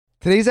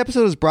Today's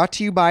episode is brought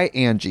to you by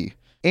Angie.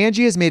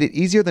 Angie has made it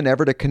easier than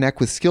ever to connect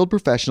with skilled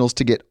professionals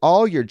to get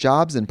all your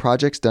jobs and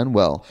projects done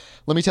well.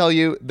 Let me tell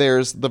you,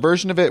 there's the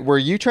version of it where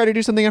you try to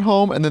do something at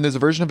home, and then there's a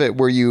version of it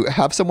where you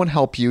have someone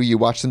help you, you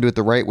watch them do it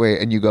the right way,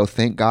 and you go,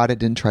 thank God I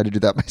didn't try to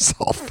do that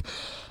myself.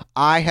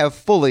 I have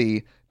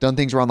fully done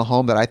things around the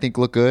home that I think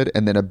look good,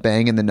 and then a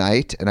bang in the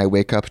night, and I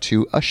wake up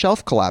to a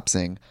shelf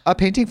collapsing, a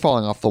painting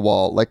falling off the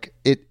wall.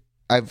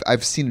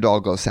 I've seen it all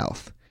go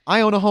south.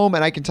 I own a home,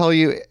 and I can tell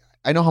you,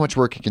 I know how much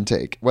work it can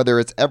take. Whether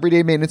it's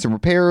everyday maintenance and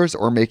repairs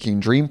or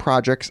making dream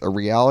projects a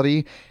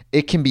reality,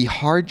 it can be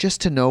hard just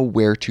to know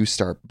where to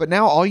start. But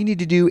now all you need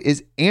to do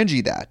is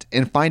Angie that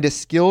and find a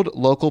skilled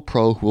local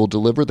pro who will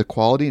deliver the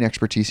quality and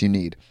expertise you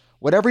need.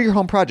 Whatever your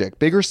home project,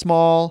 big or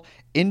small,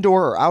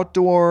 indoor or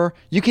outdoor,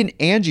 you can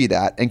Angie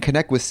that and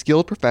connect with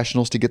skilled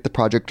professionals to get the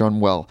project done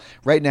well.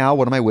 Right now,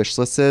 one of my wish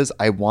lists is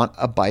I want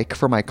a bike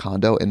for my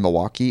condo in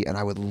Milwaukee, and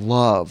I would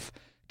love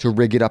to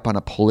rig it up on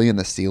a pulley in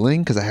the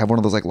ceiling because I have one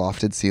of those like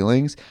lofted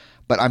ceilings,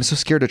 but I'm so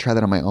scared to try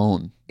that on my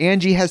own.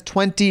 Angie has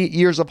 20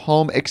 years of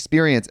home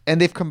experience, and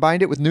they've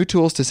combined it with new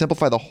tools to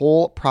simplify the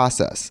whole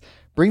process.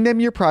 Bring them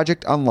your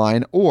project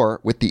online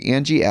or with the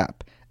Angie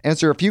app.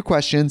 Answer a few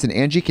questions and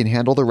Angie can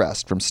handle the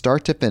rest from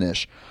start to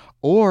finish,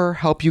 or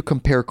help you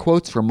compare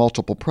quotes from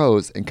multiple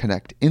pros and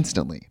connect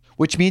instantly,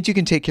 which means you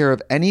can take care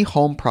of any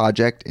home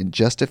project in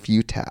just a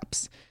few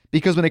taps.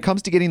 Because when it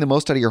comes to getting the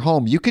most out of your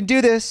home, you can do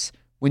this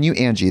when you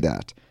Angie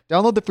that.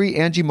 Download the free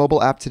Angie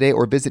mobile app today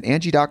or visit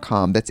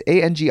Angie.com. That's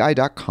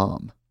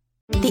ANGI.com.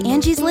 The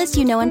Angie's List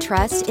you know and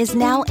trust is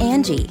now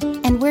Angie,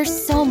 and we're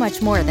so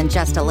much more than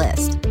just a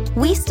list.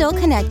 We still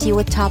connect you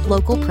with top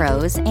local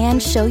pros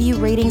and show you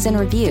ratings and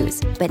reviews,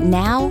 but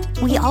now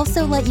we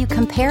also let you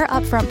compare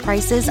upfront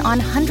prices on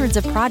hundreds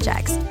of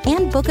projects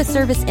and book a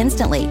service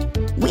instantly.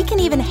 We can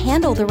even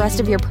handle the rest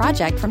of your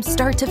project from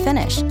start to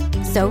finish.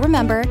 So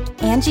remember,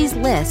 Angie's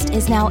List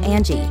is now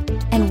Angie,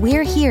 and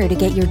we're here to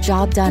get your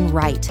job done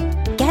right.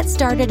 Get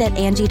started at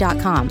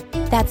Angie.com.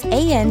 That's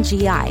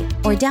ANGI,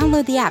 or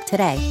download the app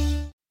today.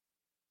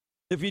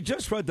 If you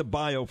just read the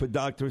bio for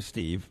Dr.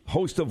 Steve,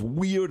 host of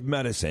Weird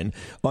Medicine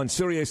on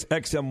Sirius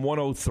XM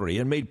 103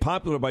 and made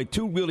popular by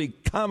two really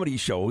comedy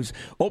shows,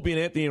 Opie and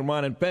Anthony and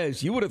Ron and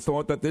Fez, you would have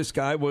thought that this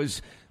guy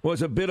was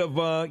a bit of,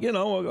 a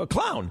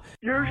clown.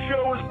 Your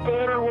show was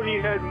better when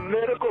you had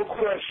medical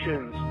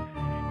questions.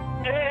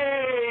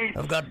 Hey!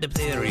 I've got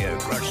diphtheria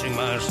crushing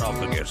my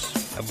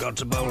esophagus. I've got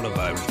Ebola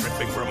virus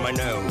dripping from my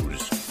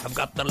nose. I've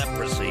got the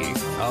leprosy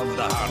of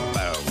the heart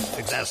valve,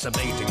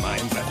 exacerbating my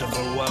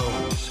incredible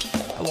woes.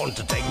 I want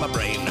to take my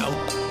brain out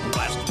and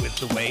blast it with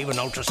the wave, an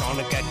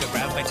ultrasonic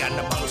echographic and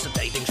a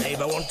pulsating shave.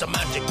 I want a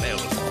magic pill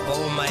for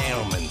all my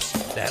ailments,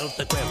 the health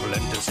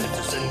equivalent of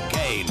Citizen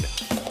Kane.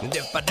 And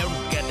if I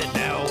don't get it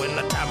now in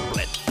a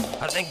tablet,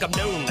 I think I'm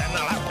doomed and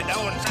I'll have to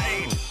go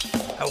insane.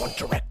 I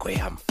want a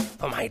requiem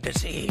for my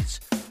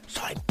disease,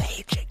 so I'm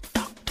paging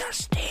Dr.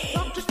 Steve.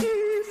 Dr. Steve.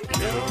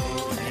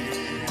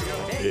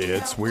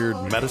 It's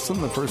Weird Medicine,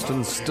 the first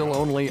and still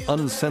only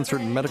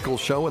uncensored medical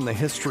show in the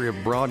history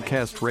of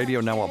broadcast radio,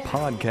 now a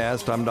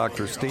podcast. I'm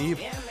Dr. Steve,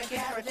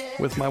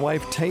 with my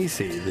wife,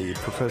 Tacey, the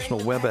professional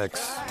WebEx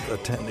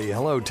attendee.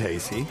 Hello,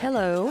 Tacey.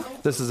 Hello.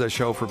 This is a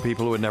show for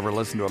people who had never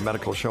listened to a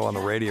medical show on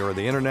the radio or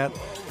the internet.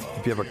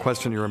 If you have a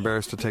question you're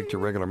embarrassed to take to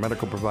your regular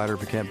medical provider,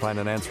 if you can't find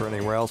an answer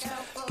anywhere else,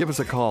 give us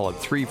a call at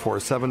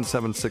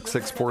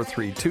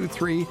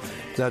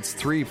 347-766-4323. That's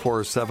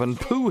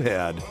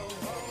 347-POOHEAD.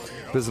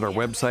 Visit our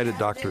website at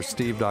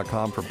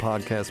drsteve.com for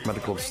podcast,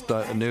 medical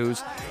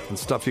news, and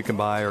stuff you can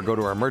buy, or go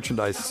to our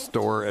merchandise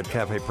store at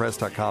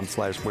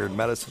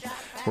cafepress.com/weirdmedicine,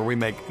 where we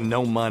make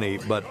no money,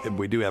 but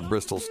we do have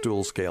Bristol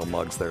stool scale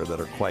mugs there that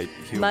are quite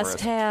humorous.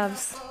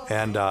 Must-haves.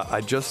 And I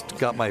just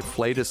got my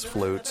Flatus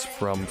flutes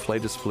from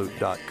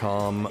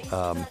flatusflute.com.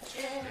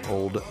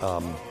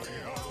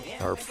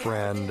 Our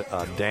friend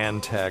Dan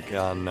Tech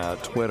on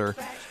Twitter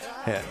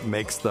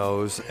makes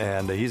those,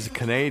 and he's a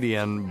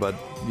Canadian, but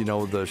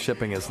the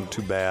shipping isn't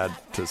too bad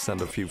to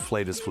send a few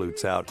Flatus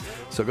flutes out.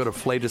 So go to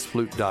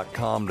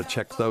flatusflute.com to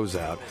check those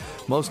out.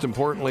 Most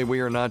importantly,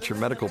 we are not your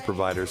medical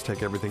providers.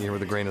 Take everything here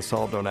with a grain of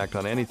salt. Don't act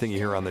on anything you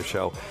hear on the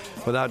show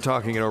without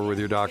talking it over with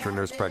your doctor,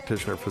 nurse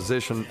practitioner,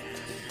 physician,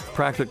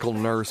 practical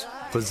nurse,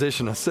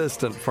 physician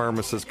assistant,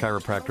 pharmacist,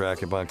 chiropractor,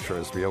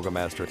 acupuncturist, yoga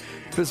master,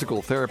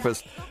 physical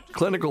therapist,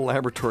 clinical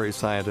laboratory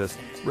scientist,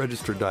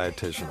 registered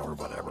dietitian, or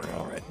whatever.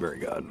 All right, very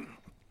good.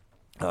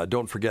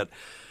 Don't forget,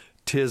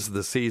 'tis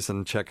the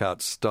season. Check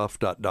out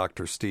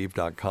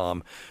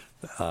stuff.drsteve.com.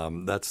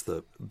 That's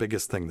the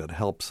biggest thing that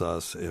helps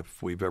us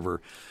if we've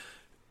ever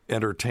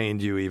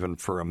entertained you even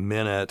for a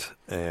minute,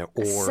 or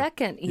a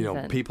second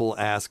even. People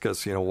ask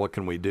us, what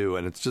can we do?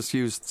 And it's just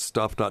use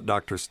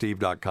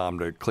stuff.drsteve.com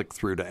to click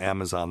through to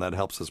Amazon. That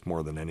helps us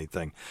more than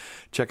anything.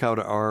 Check out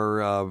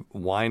our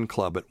wine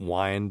club at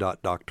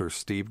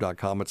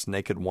wine.drsteve.com. It's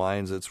Naked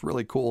Wines. It's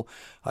really cool.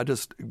 I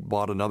just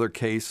bought another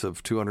case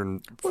of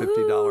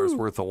 $250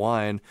 worth of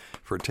wine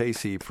for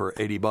Tacey for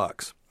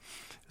 $80.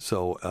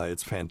 So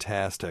it's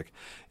fantastic.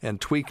 And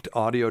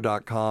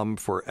tweakedaudio.com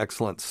for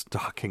excellent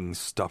stocking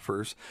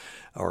stuffers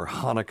or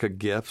Hanukkah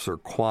gifts or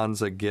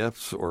Kwanzaa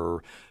gifts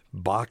or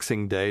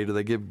Boxing Day. Do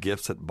they give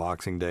gifts at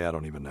Boxing Day? I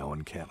don't even know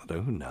in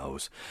Canada. Who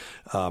knows?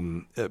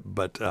 But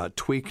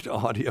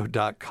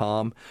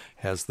tweakedaudio.com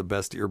has the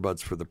best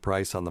earbuds for the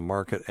price on the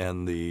market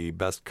and the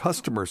best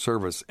customer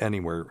service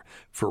anywhere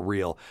for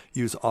real.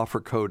 Use offer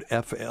code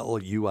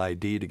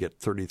FLUID to get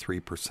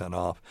 33%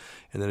 off.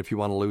 And then if you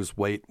want to lose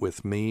weight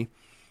with me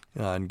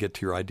and get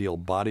to your ideal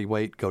body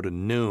weight, go to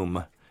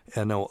Noom,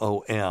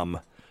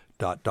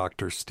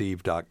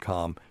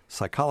 NOOM.drsteve.com.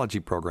 Psychology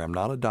program,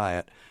 not a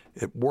diet.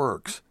 It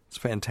works. It's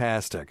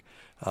fantastic.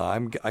 I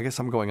guess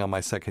I'm going on my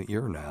second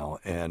year now,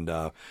 and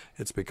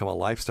it's become a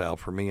lifestyle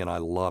for me, and I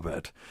love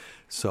it.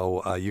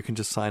 So you can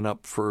just sign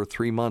up for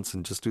 3 months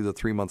and just do the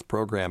 3-month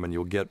program, and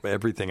you'll get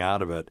everything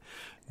out of it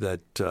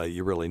that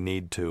you really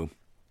need to.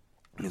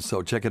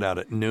 So check it out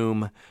at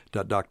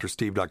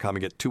noom.drsteve.com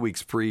and get 2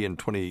 weeks free and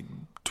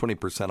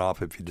 20%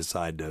 off if you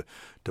decide to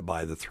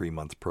buy the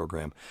 3-month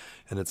program.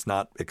 And it's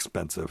not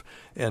expensive.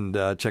 And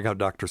check out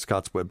Dr.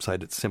 Scott's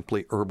website at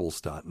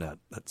simplyherbals.net.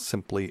 That's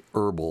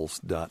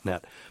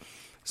simplyherbals.net.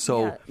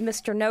 So,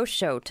 Mr. No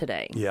Show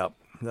today. Yeah,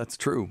 that's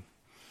true.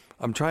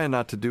 I'm trying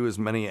not to do as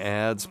many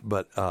ads,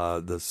 but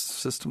the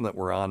system that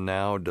we're on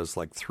now does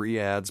like 3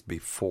 ads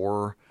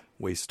before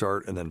we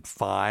start, and then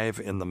 5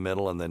 in the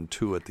middle, and then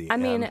 2 at the end. I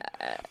mean,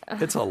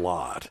 it's a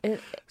lot.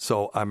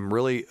 So I'm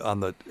really on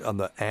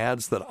the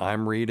ads that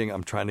I'm reading.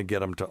 I'm trying to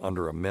get them to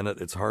under a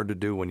minute. It's hard to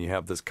do when you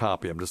have this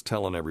copy. I'm just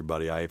telling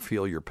everybody. I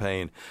feel your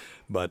pain,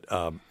 but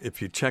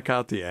if you check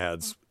out the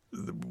ads,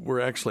 we're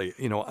actually,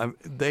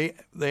 they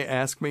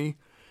ask me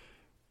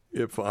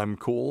if I'm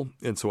cool,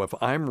 and so if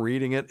I'm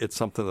reading it, it's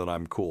something that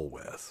I'm cool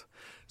with.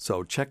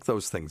 So check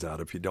those things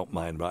out if you don't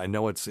mind. But I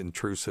know it's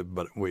intrusive,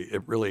 but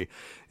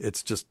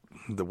it's just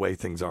the way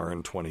things are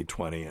in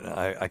 2020, and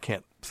I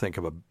can't think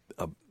of a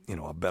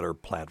better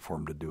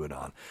platform to do it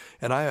on.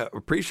 And I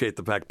appreciate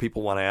the fact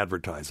people want to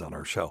advertise on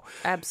our show.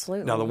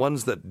 Absolutely. Now, the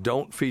ones that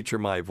don't feature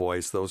my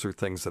voice, those are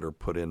things that are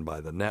put in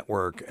by the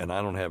network, and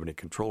I don't have any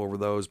control over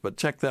those. But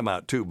check them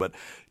out too. But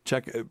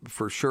check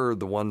for sure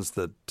the ones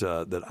that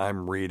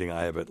I'm reading,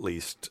 I have at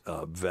least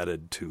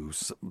vetted to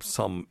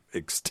some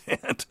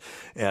extent,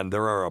 and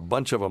there are a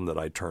bunch of them that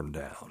I turn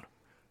down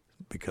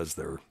because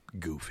they're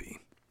goofy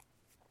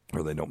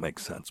or they don't make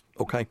sense.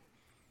 Okay.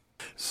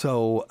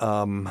 So,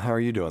 how are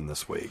you doing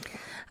this week?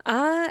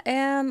 I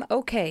am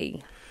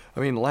okay. I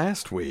mean,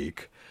 last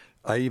week,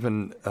 I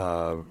even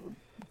I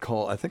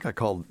think I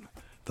called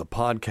the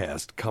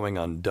podcast Coming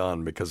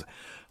Undone because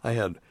I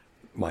had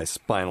my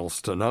spinal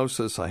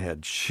stenosis, I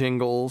had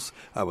shingles,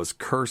 I was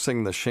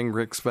cursing the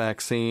Shingrix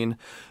vaccine,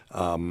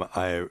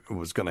 I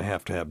was going to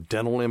have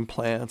dental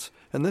implants,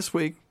 and this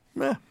week,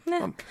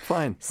 I'm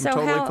fine. So I'm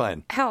totally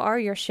fine. How are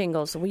your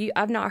shingles?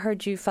 I've not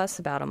heard you fuss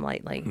about them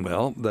lately.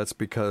 Well, that's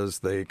because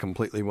they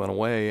completely went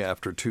away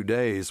after 2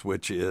 days,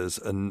 which is,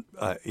 I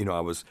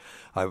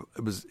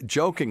was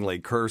jokingly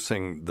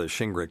cursing the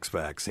Shingrix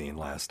vaccine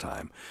last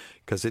time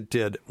because it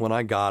did, when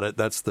I got it,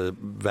 that's the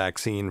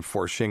vaccine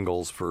for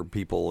shingles for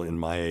people in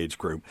my age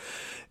group.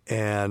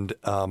 And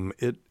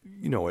it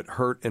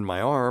hurt in my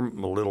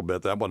arm a little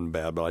bit. That wasn't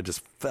bad, but I just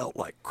felt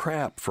like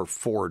crap for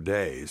 4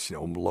 days.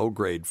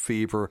 Low-grade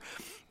fever,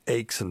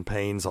 aches and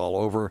pains all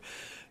over.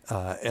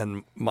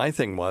 And my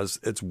thing was,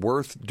 it's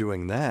worth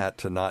doing that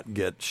to not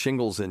get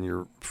shingles in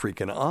your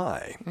freaking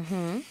eye.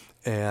 Mm-hmm.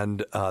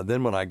 And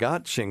then when I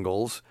got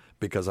shingles,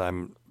 because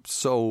I'm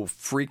so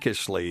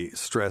freakishly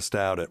stressed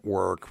out at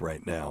work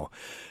right now,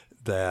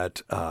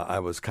 that I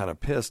was kind of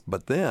pissed.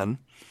 But then,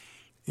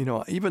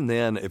 even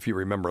then, if you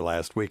remember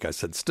last week, I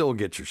said, still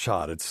get your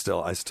shot.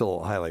 I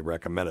still highly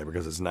recommend it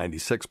because it's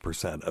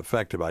 96%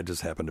 effective. I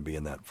just happen to be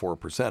in that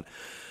 4%.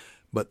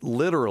 But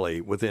literally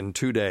within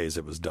 2 days,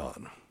 it was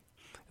done.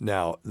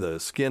 Now, the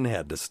skin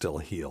had to still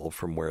heal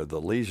from where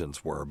the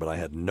lesions were, but I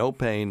had no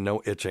pain,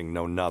 no itching,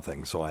 no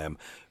nothing. So I am,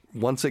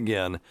 once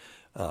again,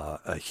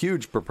 a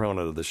huge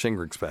proponent of the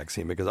Shingrix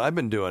vaccine because I've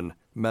been doing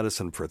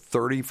medicine for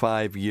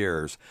 35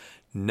 years,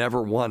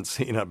 never once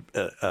seen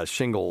a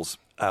shingles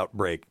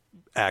outbreak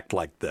act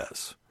like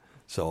this.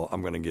 So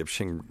I'm going to give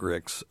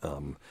Shingrix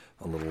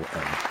a little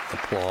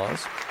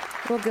applause.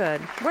 Well,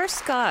 good. Where's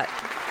Scott?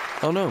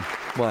 Oh, no.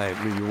 Why?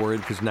 Are you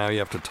worried because now you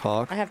have to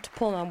talk? I have to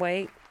pull my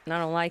weight, and I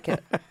don't like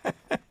it.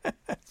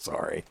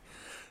 Sorry.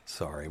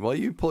 Well,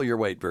 you pull your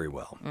weight very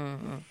well.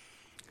 Mm-hmm.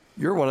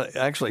 You're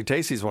actually,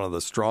 Tacey's one of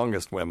the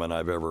strongest women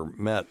I've ever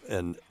met,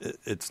 and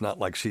it's not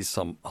like she's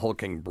some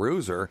hulking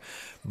bruiser,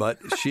 but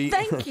she...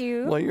 Thank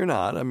you. Well, you're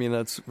not. I mean,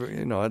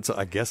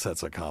 I guess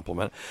that's a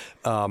compliment,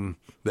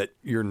 that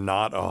you're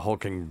not a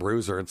hulking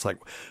bruiser. It's like,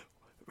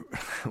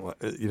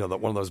 that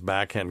one of those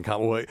backhand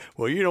comments,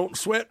 well, you don't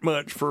sweat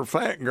much for a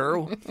fat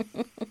girl,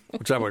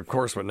 which I would, of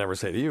course, would never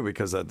say to you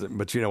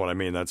but you know what I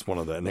mean. That's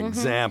an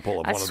example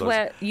of one of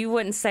those. You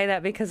wouldn't say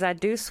that because I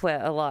do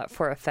sweat a lot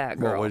for a fat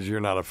girl. Well, you're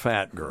not a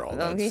fat girl.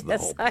 That's the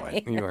whole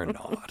point. You are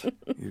not.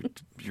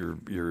 You're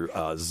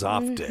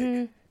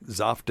Zoftig.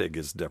 Zoftig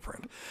is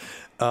different.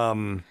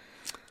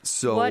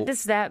 So What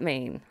does that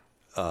mean?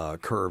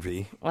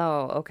 Curvy.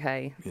 Oh,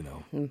 okay. You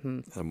know,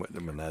 and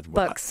that's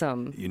what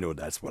Buxom.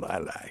 that's what I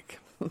like.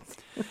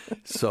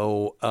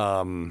 So,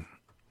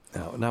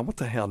 now what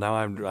the hell? Now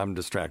I'm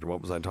distracted.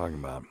 What was I talking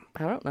about?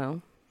 I don't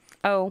know.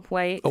 Oh,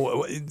 wait.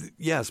 Oh,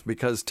 yes,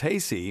 because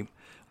Tacey,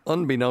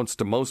 unbeknownst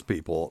to most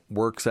people,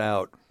 works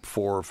out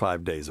 4 or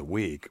 5 days a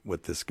week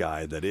with this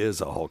guy that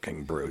is a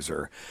hulking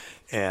bruiser,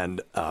 and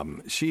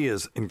she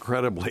is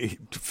incredibly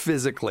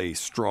physically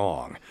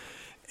strong.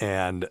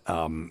 And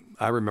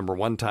I remember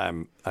one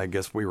time, I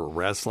guess we were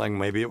wrestling.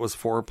 Maybe it was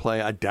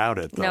foreplay. I doubt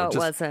it, though. No, it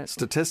wasn't.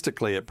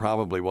 Statistically, it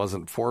probably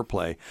wasn't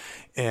foreplay.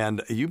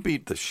 And you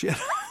beat the shit out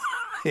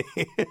of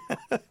me.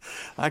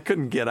 I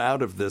couldn't get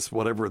out of this,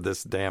 whatever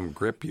this damn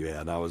grip you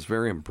had. I was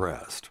very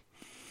impressed.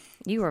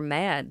 You were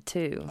mad,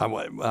 too. I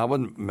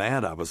wasn't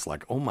mad. I was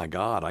like, oh, my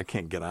God, I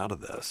can't get out of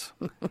this.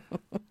 It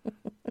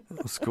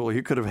was cool.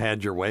 You could have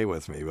had your way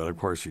with me, but of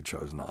course you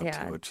chose not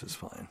to, which is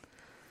fine.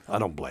 I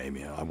don't blame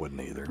you. I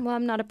wouldn't either. Well,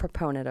 I'm not a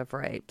proponent of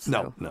rape.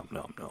 So. No.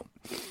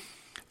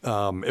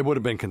 It would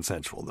have been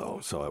consensual, though,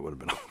 so it would have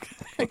been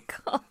okay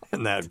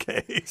in that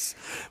case.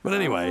 But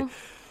anyway,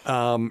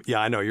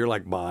 I know you're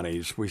like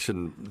Bonnie. We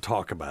shouldn't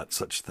talk about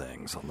such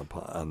things on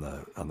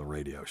the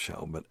radio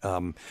show. But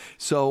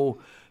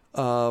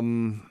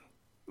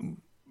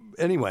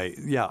anyway,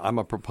 yeah, I'm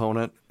a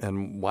proponent.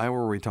 And why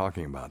were we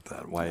talking about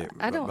that? Why?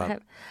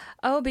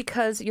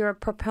 Because you're a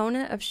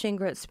proponent of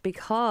Shingrix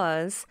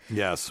because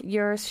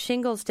your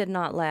shingles did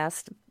not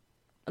last.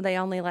 They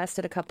only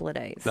lasted a couple of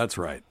days. That's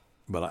right.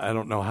 But I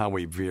don't know how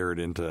we veered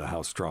into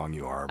how strong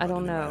you are. I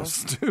don't know. That's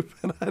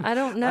stupid. I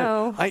don't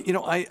know.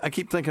 I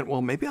keep thinking,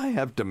 well, maybe I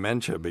have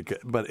dementia,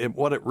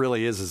 what it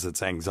really is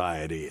it's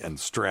anxiety and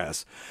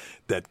stress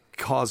that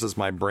causes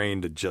my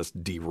brain to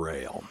just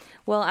derail.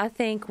 Well, I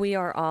think we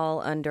are all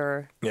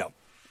under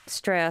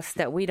stress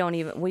that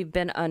we've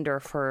been under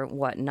for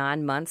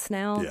 9 months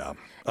now. Yeah.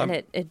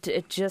 And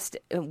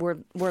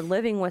we're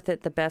living with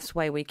it the best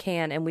way we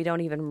can, and we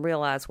don't even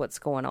realize what's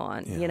going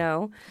on. Yeah. You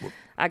know,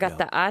 I got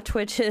the eye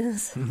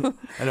twitches.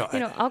 I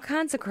know. All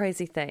kinds of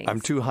crazy things.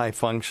 I'm too high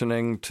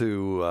functioning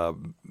to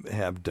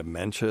have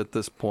dementia at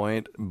this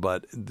point,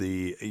 but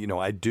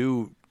I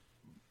do,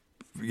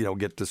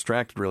 get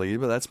distracted really.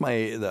 But that's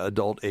the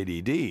adult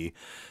ADD.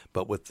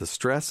 But with the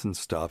stress and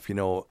stuff,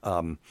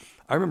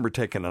 I remember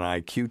taking an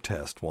IQ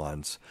test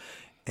once,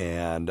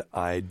 and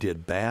I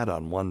did bad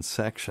on one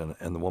section,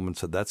 and the woman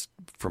said, that's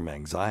from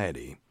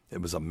anxiety. It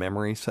was a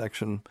memory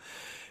section.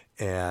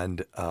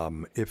 And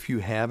if you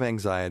have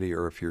anxiety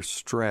or if you're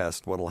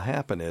stressed, what will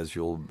happen is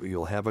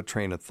you'll have a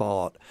train of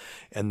thought,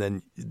 and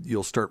then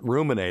you'll start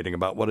ruminating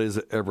about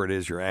whatever it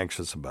is you're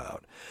anxious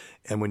about.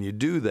 And when you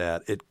do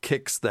that, it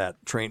kicks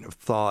that train of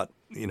thought,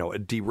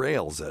 it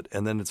derails it,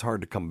 and then it's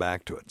hard to come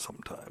back to it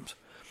sometimes.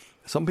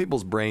 Some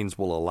people's brains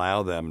will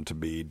allow them to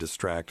be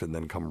distracted and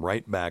then come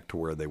right back to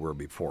where they were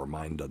before.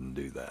 Mine doesn't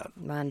do that.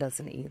 Mine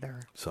doesn't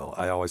either. So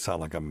I always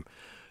sound like I'm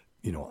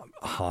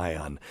high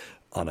on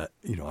a,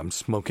 I'm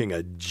smoking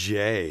a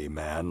J,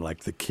 man,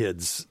 like the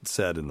kids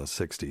said in the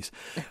 60s.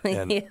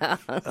 And,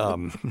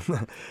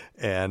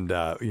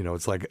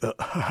 it's like,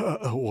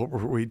 what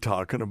were we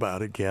talking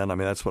about again? I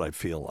mean, that's what I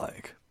feel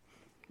like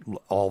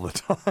all the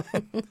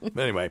time.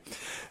 Anyway,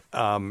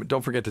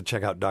 don't forget to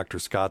check out Dr.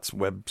 Scott's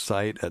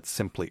website at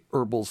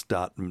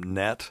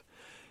simplyherbals.net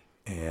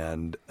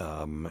and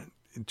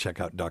check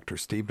out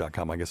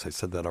drsteve.com. I guess I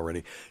said that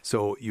already.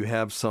 So you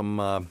have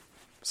some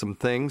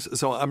things.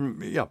 So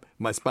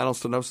my spinal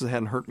stenosis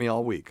hadn't hurt me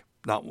all week.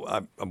 Now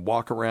I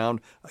walk around,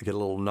 I get a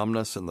little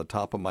numbness in the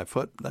top of my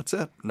foot. That's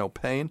it. No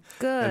pain.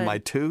 Good. And my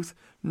tooth,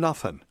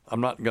 nothing.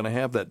 I'm not going to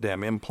have that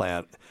damn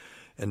implant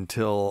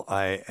until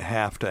I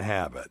have to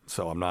have it.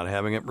 So I'm not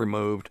having it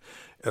removed.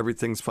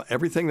 Everything's fine.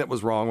 Everything that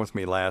was wrong with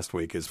me last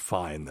week is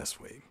fine this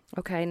week.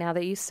 Okay, now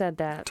that you said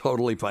that.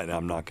 Totally fine.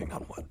 I'm knocking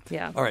on wood.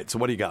 Yeah. All right, so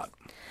what do you got?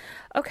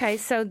 Okay,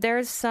 so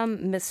there's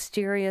some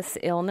mysterious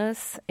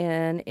illness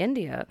in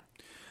India.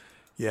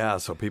 Yeah,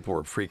 so people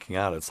were freaking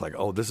out. It's like,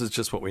 oh, this is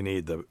just what we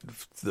need. The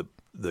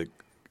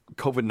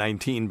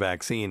COVID-19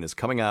 vaccine is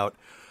coming out.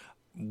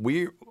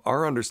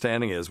 Our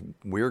understanding is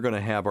we're going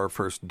to have our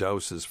first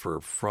doses for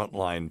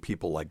frontline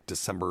people like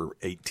December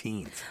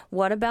 18th.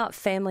 What about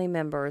family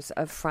members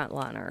of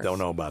frontliners? Don't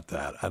know about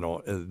that.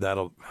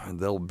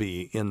 They'll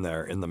be in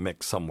there in the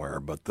mix somewhere,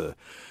 but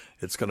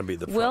it's going to be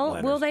the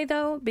frontliners. Will they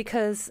though?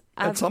 Because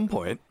at some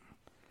point,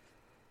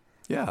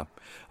 yeah.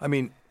 I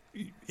mean,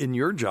 in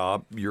your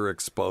job, you're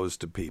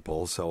exposed to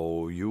people,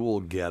 so you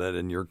will get it,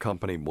 and your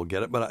company will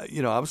get it. But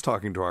I was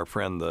talking to our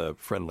friend, the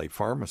friendly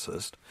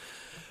pharmacist,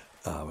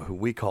 who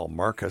we call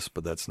Marcus,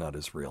 but that's not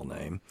his real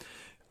name.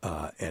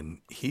 And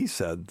he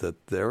said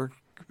that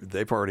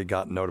they've already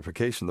gotten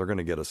notification they're going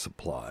to get a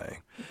supply.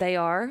 They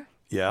are?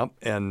 Yeah,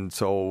 and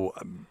so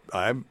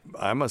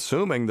I'm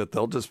assuming that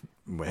they'll just,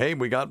 hey,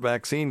 we got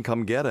vaccine,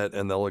 come get it,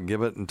 and they'll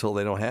give it until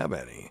they don't have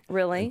any.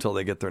 Really? Until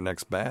they get their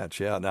next batch.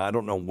 Yeah. Now, I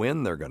don't know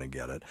when they're going to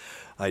get it.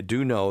 I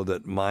do know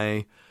that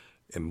my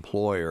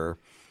employer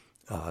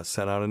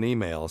sent out an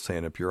email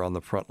saying if you're on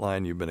the front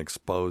line, you've been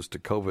exposed to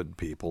COVID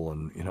people,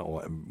 and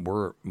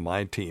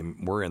my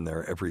team, we're in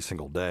there every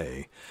single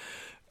day.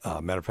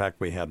 Matter of fact,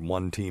 we had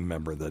one team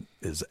member that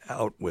is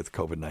out with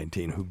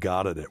COVID-19 who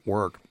got it at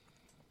work.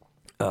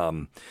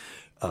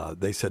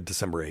 They said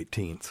December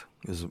 18th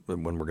is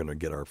when we're going to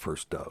get our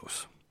first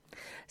dose.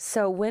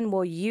 So when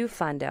will you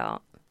find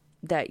out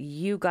that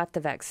you got the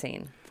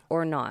vaccine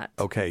or not?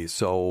 Okay,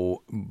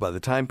 so by the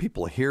time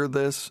people hear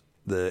this,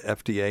 the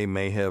FDA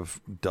may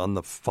have done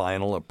the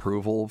final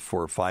approval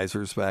for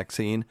Pfizer's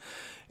vaccine.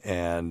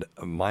 And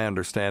my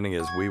understanding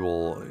is we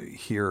will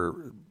hear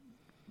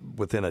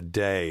within a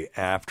day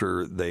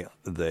after they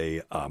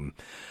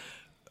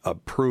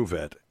approve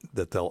it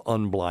that they'll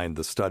unblind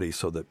the study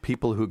so that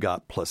people who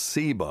got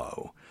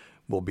placebo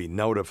will be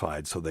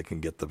notified so they can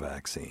get the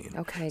vaccine.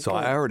 Okay. So good.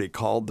 I already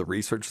called the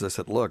researchers. I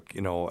said, look,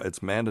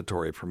 it's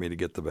mandatory for me to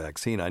get the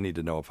vaccine. I need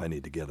to know if I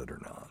need to get it or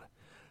not.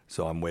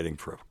 So I'm waiting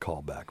for a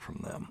call back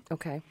from them.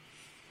 Okay.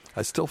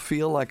 I still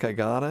feel like I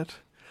got it,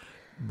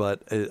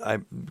 but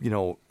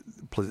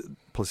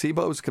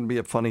placebos can be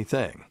a funny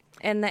thing.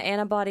 And the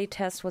antibody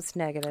test was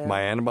negative.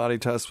 My antibody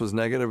test was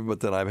negative,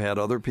 but then I've had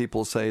other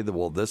people say that,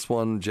 well, this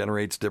one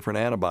generates different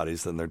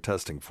antibodies than they're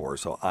testing for.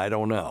 So I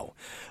don't know.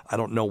 I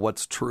don't know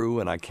what's true,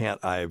 and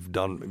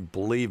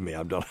believe me,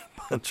 I've done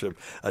a bunch of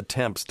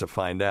attempts to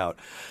find out.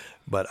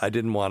 But I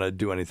didn't want to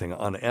do anything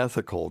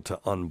unethical to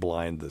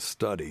unblind the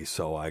study,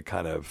 so I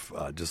kind of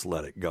just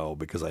let it go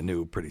because I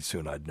knew pretty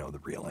soon I'd know the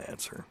real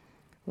answer.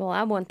 Well,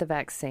 I want the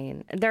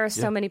vaccine. There are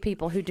so many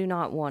people who do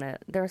not want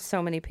it. There are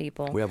so many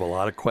people. We have a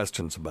lot of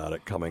questions about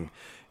it coming.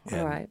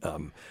 And, all right.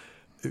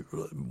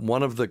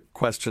 One of the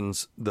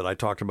questions that I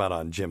talked about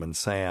on Jim and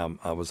Sam,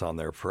 I was on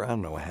there for,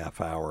 a half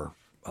hour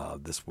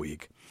this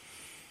week.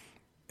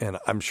 And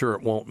I'm sure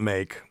it won't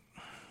make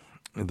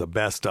the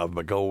best of,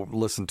 but go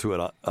listen to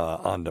it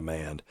on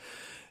demand,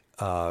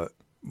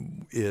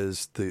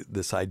 is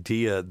this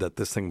idea that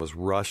this thing was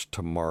rushed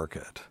to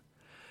market.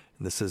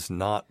 And this is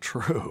not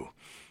true.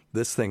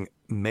 This thing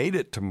made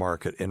it to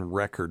market in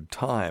record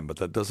time, but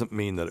that doesn't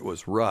mean that it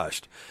was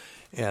rushed.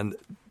 And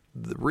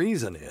the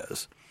reason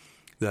is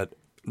that,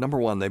 number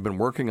one, they've been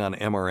working on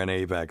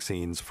mRNA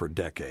vaccines for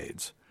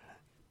decades.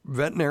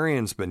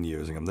 Veterinarians have been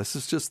using them. This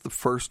is just the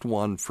first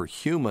one for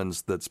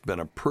humans that's been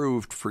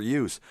approved for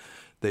use.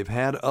 They've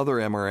had other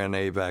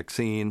mRNA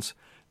vaccines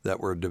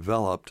that were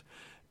developed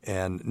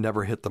and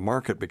never hit the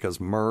market because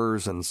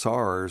MERS and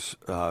SARS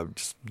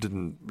just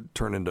didn't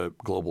turn into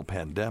global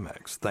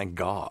pandemics. Thank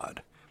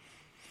God.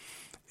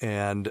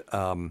 And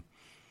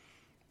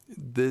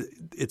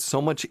it's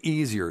so much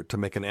easier to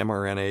make an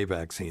mRNA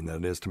vaccine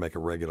than it is to make a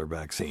regular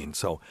vaccine.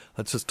 So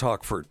let's just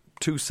talk for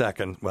 2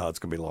 seconds. Well, it's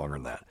going to be longer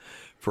than that.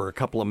 For a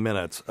couple of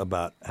minutes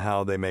about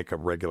how they make a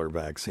regular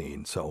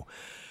vaccine. So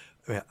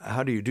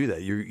how do you do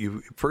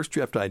that? First,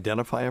 you have to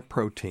identify a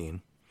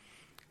protein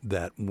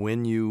that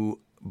when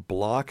you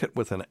block it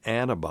with an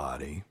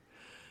antibody,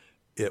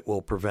 it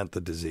will prevent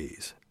the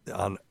disease.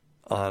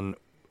 On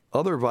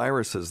other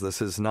viruses, this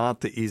is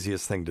not the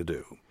easiest thing to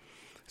do.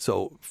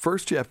 So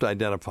first you have to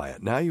identify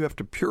it. Now you have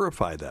to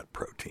purify that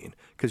protein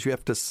because you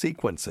have to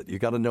sequence it. You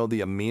got to know the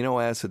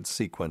amino acid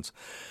sequence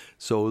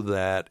so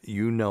that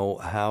you know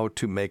how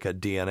to make a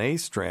DNA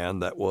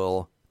strand that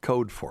will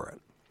code for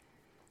it.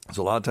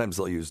 So a lot of times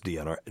they'll use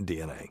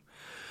DNA.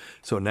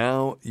 So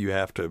now you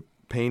have to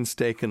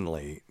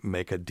painstakingly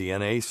make a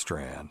DNA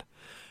strand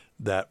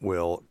that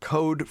will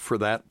code for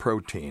that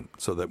protein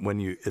so that when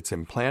it's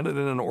implanted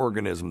in an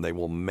organism, they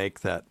will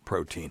make that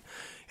protein.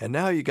 And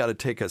now you got to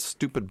take a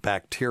stupid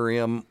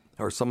bacterium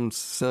or some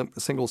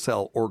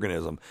single-cell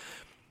organism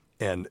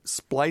and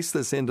splice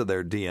this into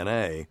their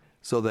DNA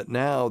so that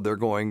now they're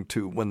going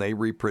to, when they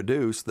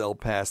reproduce, they'll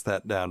pass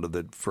that down to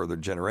the further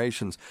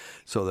generations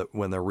so that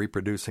when they're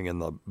reproducing in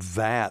the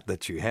vat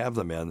that you have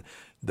them in,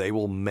 they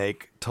will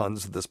make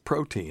tons of this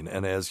protein.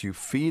 And as you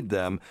feed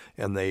them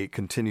and they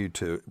continue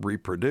to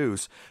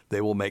reproduce,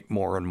 they will make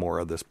more and more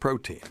of this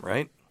protein,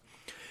 right?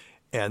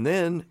 And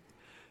then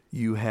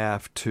you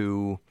have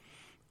to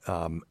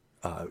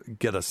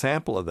get a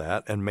sample of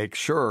that and make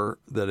sure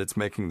that it's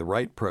making the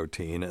right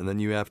protein. And then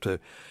you have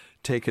to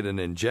take it and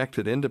inject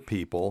it into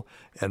people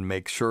and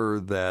make sure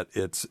that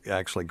it's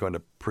actually going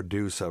to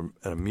produce an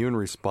immune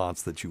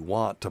response that you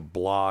want to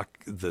block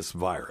this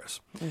virus.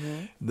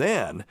 Mm-hmm.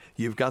 Then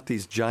you've got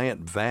these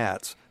giant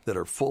vats that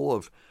are full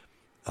of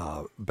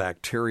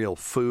bacterial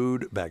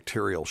food,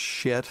 bacterial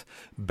shit,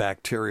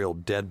 bacterial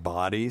dead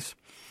bodies,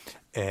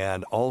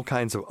 and all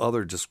kinds of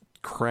other just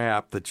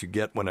crap that you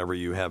get whenever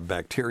you have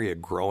bacteria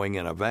growing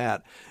in a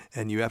vat,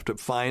 and you have to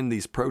find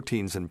these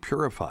proteins and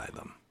purify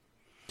them.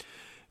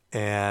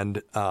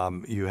 And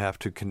you have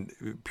to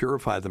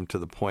purify them to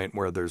the point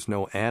where there's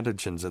no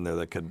antigens in there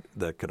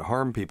that could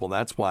harm people.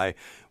 That's why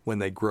when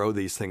they grow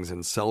these things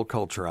in cell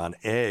culture on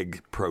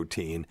egg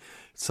protein,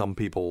 some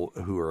people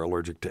who are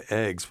allergic to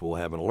eggs will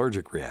have an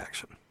allergic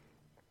reaction.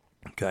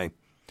 Okay?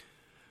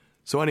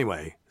 So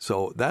anyway,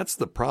 so that's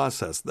the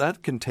process.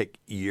 That can take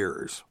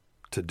years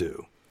to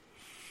do.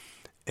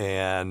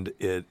 And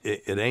it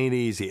ain't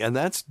easy. And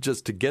that's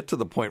just to get to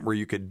the point where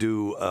you could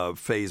do a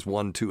phase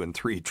 1, 2, and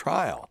 3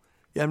 trial.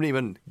 You haven't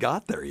even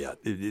got there yet.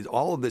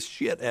 All of this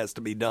shit has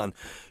to be done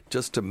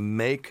just to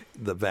make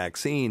the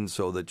vaccine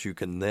so that you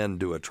can then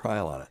do a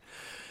trial on it.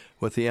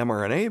 With the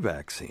mRNA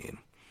vaccine,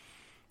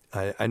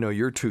 I know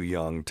you're too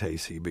young,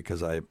 Tacey,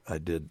 because I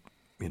did,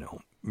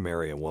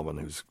 marry a woman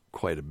who's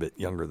quite a bit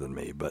younger than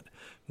me, but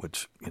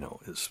which,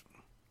 is...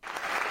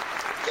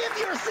 Give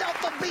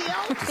yourself a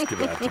bill. Just give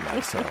that to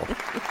myself.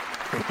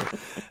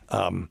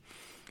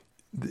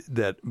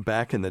 That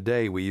back in the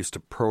day, we used to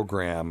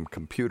program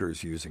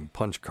computers using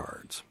punch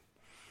cards.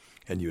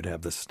 And you'd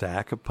have the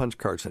stack of punch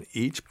cards, and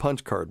each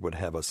punch card would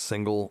have a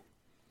single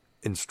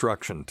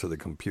instruction to the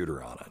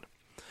computer on it.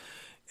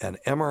 And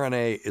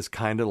mRNA is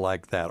kind of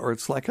like that, or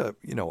it's like a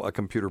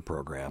computer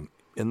program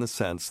in the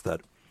sense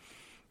that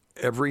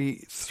there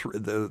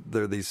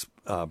are these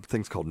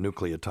things called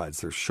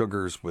nucleotides. They're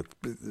sugars with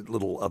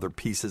little other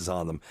pieces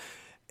on them.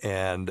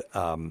 And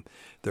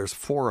there's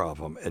 4 of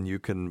them, and you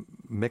can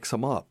mix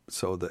them up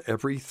so that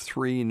every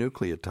 3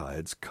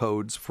 nucleotides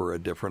codes for a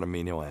different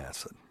amino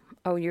acid.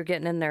 Oh, you're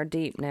getting in there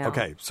deep now.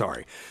 Okay,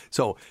 sorry.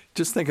 So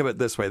just think of it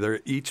this way. There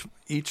each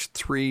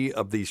 3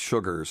 of these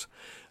sugars,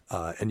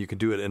 and you can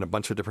do it in a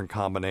bunch of different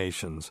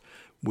combinations,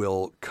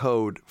 will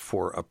code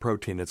for a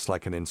protein. It's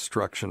like an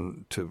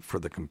instruction for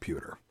the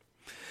computer.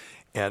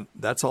 And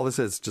that's all this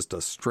is, just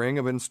a string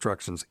of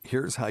instructions.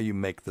 Here's how you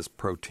make this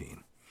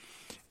protein.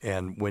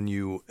 And when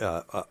you,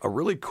 a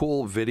really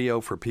cool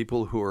video for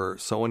people who are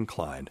so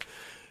inclined,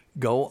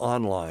 go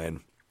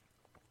online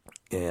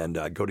and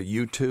go to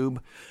YouTube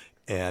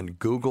and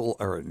Google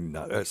or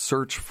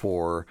search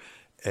for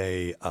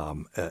an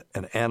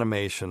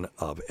animation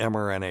of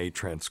mRNA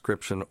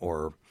transcription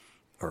or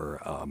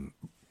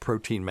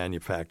protein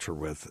manufacture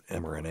with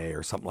mRNA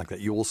or something like that.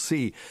 You will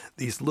see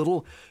these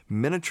little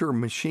miniature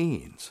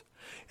machines.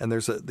 And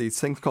there's these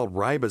things called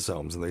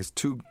ribosomes, and there's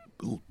 2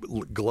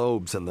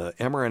 globes, and the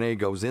mRNA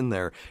goes in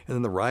there, and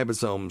then the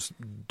ribosomes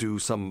do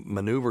some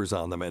maneuvers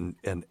on them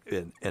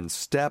and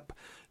step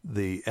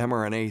the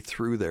mRNA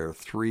through there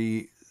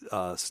 3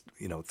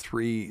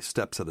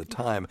 steps at a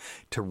time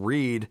to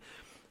read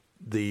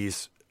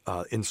these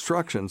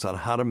instructions on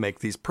how to make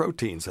these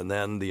proteins, and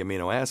then the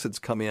amino acids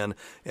come in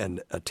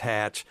and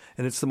attach,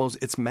 and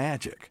it's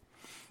magic.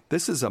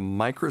 This is a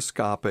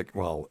microscopic,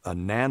 a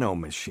nano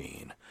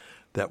machine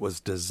that was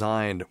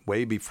designed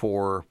way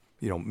before,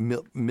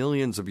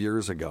 millions of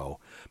years ago,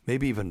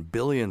 maybe even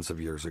billions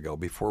of years ago,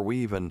 before we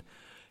even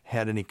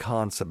had any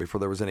concept, before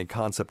there was any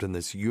concept in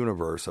this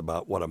universe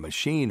about what a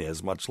machine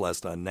is, much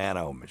less a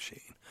nano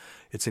machine.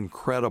 It's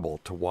incredible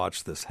to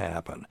watch this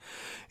happen.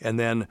 And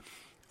then,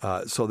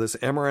 so this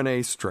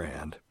mRNA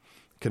strand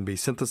can be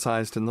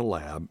synthesized in the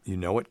lab.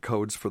 It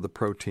codes for the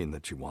protein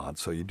that you want,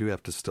 so you do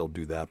have to still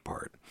do that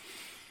part.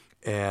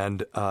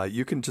 And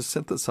you can just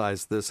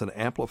synthesize this and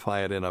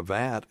amplify it in a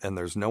vat, and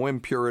there's no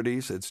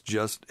impurities. It's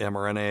just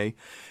mRNA.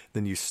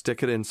 Then you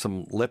stick it in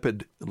some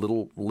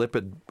little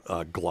lipid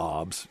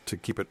globs to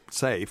keep it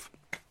safe,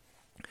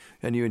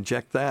 and you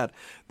inject that.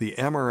 The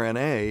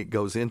mRNA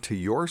goes into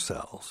your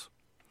cells,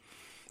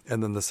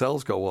 and then the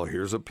cells go, well,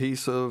 here's a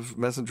piece of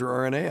messenger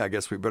RNA. I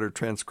guess we better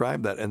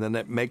transcribe that, and then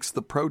that makes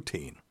the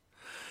protein.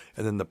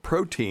 And then the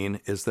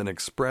protein is then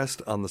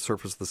expressed on the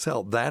surface of the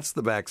cell. That's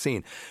the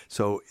vaccine.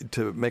 So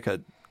to make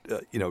a,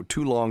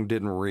 too long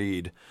didn't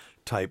read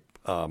type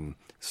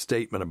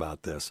statement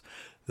about this,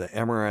 the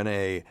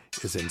mRNA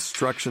is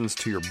instructions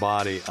to your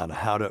body on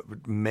how to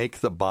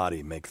make the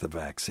body make the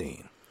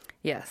vaccine.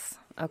 Yes.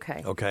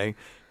 Okay. Okay.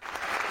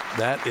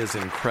 That is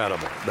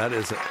incredible. That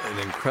is an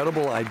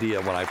incredible idea.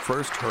 When I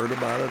first heard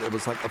about it, it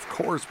was like, of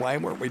course, why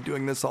weren't we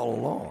doing this all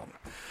along?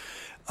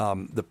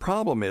 The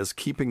problem is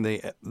keeping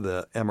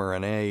the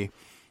mRNA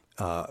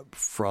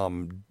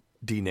from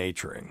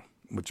denaturing,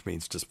 which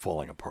means just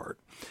falling apart.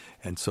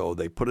 And so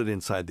they put it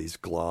inside these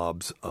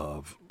globs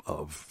of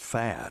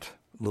fat,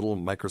 little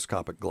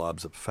microscopic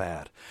globs of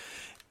fat.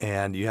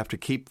 And you have to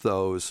keep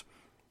those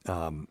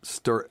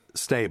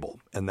stable.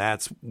 And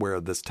that's where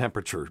this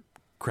temperature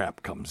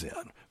crap comes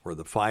in, where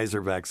the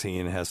Pfizer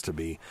vaccine has to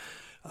be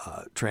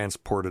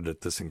transported at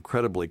this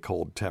incredibly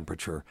cold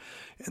temperature.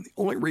 And the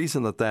only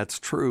reason that that's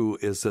true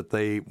is that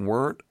they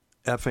weren't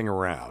effing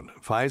around.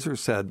 Pfizer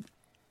said,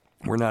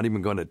 we're not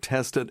even going to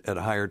test it at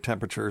higher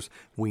temperatures.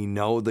 We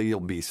know that you'll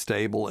be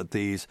stable at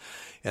these.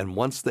 And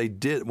once they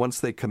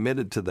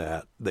committed to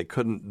that, they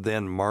couldn't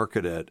then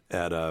market it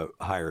at a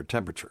higher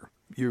temperature.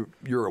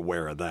 You're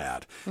aware of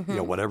that.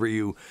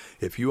 Mm-hmm.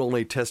 If you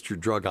only test your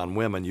drug on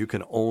women, you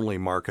can only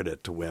market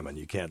it to women.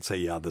 You can't say,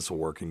 yeah, this will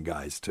work in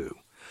guys too.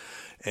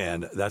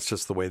 And that's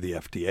just the way the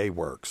FDA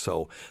works.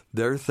 So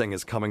their thing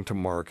is coming to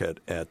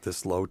market at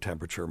this low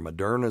temperature.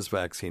 Moderna's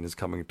vaccine is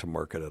coming to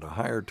market at a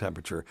higher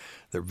temperature.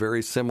 They're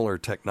very similar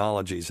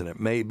technologies, and it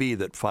may be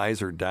that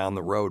Pfizer down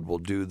the road will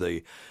do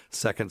the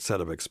second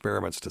set of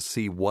experiments to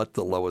see what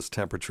the lowest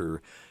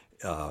temperature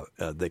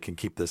they can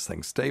keep this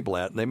thing stable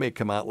at. And they may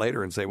come out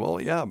later and say,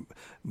 well, yeah,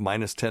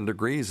 minus 10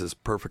 degrees is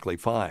perfectly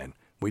fine.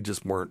 We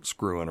just weren't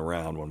screwing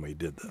around when we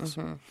did this.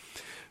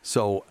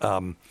 So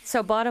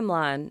bottom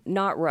line,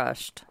 not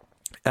rushed.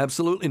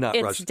 Absolutely not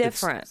rushed. It's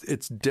different.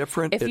 It's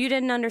different. If you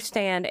didn't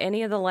understand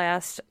any of the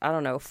last,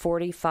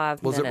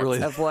 45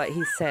 minutes of what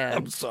he said.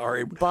 I'm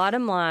sorry.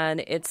 Bottom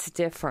line, it's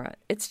different.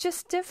 It's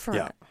just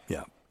different.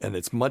 Yeah. And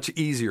it's much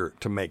easier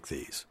to make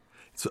these.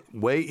 It's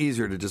way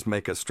easier to just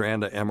make a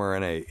strand of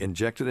mRNA,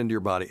 inject it into your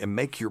body, and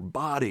make your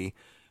body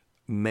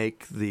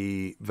make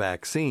the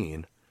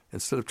vaccine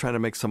instead of trying to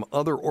make some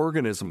other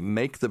organism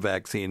make the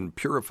vaccine,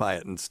 purify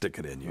it, and stick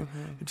it in you.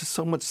 It's just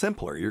so much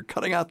simpler. You're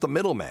cutting out the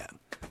middleman,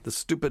 the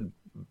stupid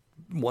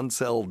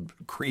one-celled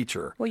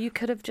creature. Well, you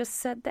could have just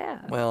said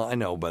that. Well, I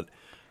know, but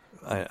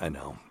I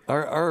know.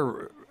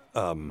 Our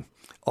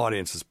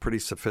audience is pretty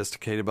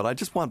sophisticated, but I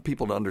just want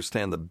people to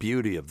understand the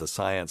beauty of the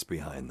science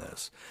behind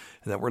this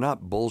and that we're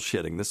not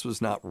bullshitting. This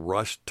was not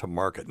rushed to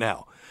market.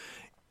 Now,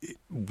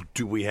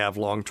 do we have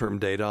long-term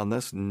data on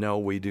this? No,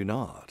 we do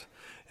not.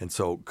 And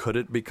so could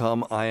it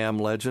become I Am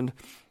Legend?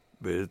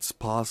 It's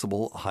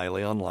possible,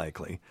 highly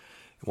unlikely.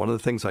 One of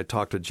the things I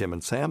talked to Jim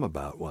and Sam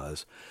about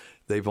was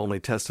they've only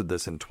tested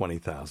this in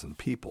 20,000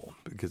 people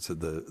because of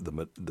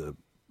the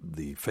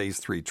phase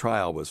 3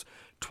 trial was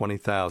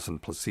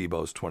 20,000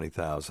 placebos,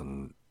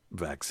 20,000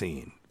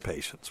 vaccine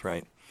patients,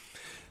 right?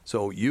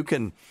 So you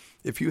can,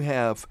 if you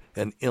have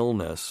an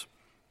illness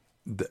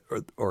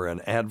or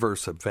an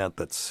adverse event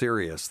that's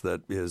serious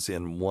that is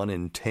in 1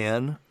 in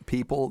 10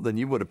 people, then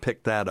you would have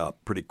picked that up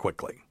pretty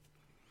quickly.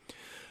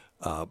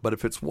 But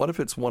what if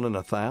it's 1 in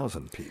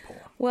 1,000 people?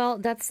 Well,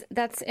 that's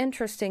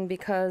interesting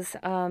because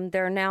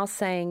they're now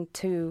saying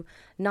to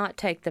not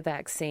take the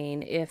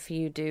vaccine if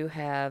you do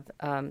have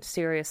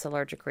serious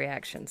allergic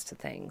reactions to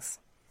things.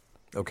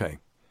 Okay,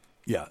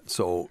 yeah.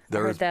 So I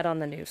heard that on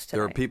the news today.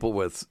 There are people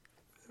with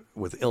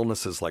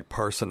illnesses like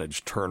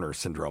Parsonage-Turner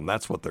syndrome.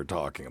 That's what they're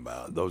talking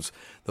about. Those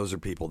are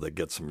people that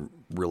get some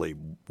really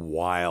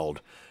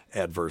wild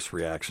adverse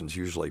reactions,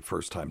 usually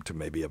first time to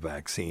maybe a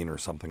vaccine or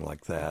something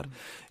like that,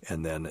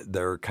 and then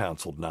they're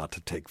counseled not to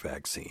take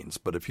vaccines.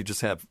 But if you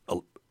just have,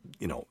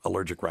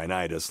 allergic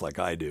rhinitis like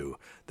I do,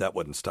 that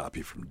wouldn't stop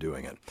you from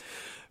doing it.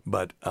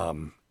 But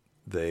so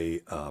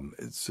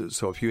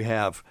if you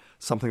have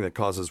something that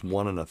causes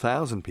 1 in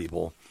 1,000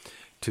 people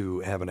to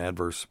have an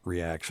adverse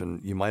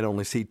reaction, you might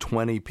only see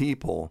 20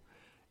 people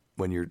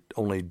when you're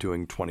only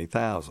doing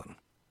 20,000.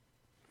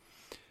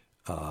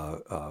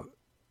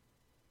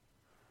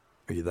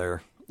 Are you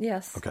there?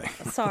 Yes. Okay.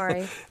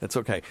 Sorry. It's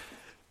okay.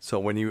 So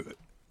when you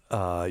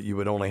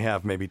would only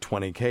have maybe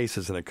 20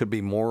 cases, and it could be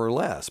more or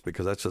less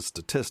because that's just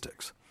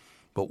statistics.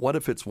 But what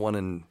if it's 1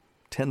 in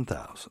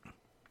 10,000?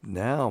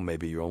 Now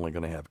maybe you're only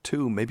going to have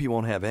 2. Maybe you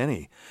won't have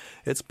any.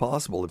 It's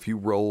possible if you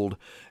rolled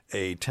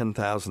a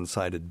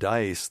 10,000-sided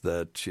dice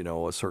that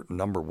a certain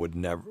number would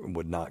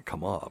not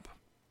come up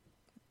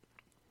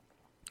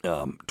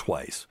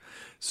twice.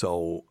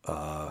 So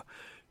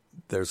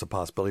there's a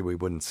possibility we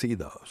wouldn't see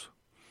those.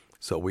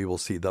 So we will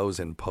see those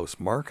in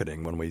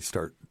post-marketing when we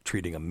start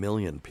treating 1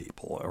 million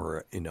people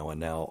or, and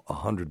now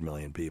 100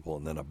 million people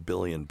and then 1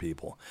 billion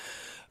people.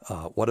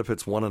 What if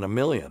it's 1 in 1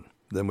 million?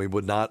 Then we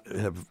would not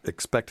have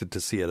expected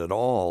to see it at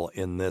all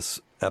in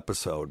this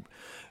episode.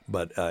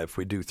 But if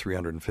we do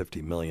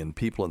 350 million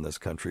people in this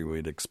country,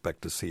 we'd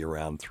expect to see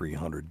around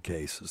 300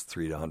 cases,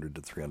 300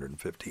 to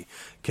 350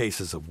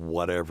 cases of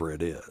whatever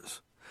it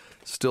is.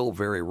 Still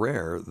very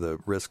rare. The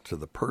risk to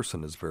the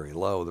person is very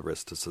low. The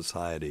risk to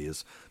society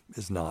is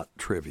not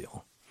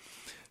trivial.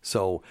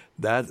 So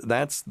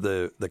that's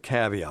the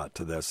caveat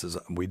to this is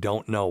we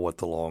don't know what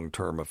the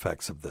long-term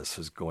effects of this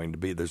is going to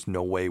be. There's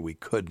no way we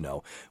could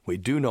know. We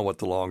do know what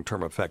the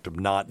long-term effect of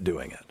not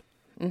doing it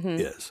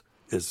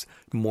is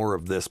more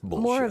of this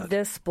bullshit. More of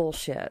this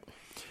bullshit.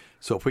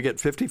 So if we get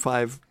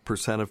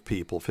 55% of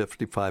people,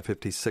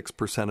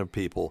 56% of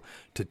people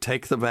to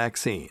take the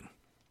vaccine,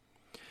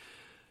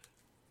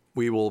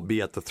 we will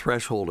be at the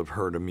threshold of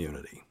herd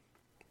immunity.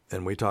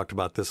 And we talked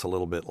about this a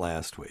little bit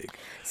last week.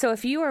 So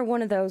if you are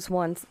one of those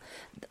ones,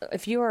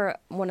 if you are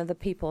one of the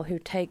people who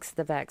takes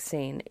the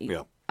vaccine,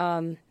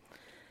 then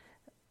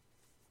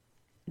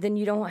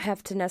you don't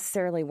have to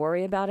necessarily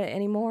worry about it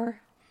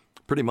anymore?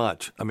 Pretty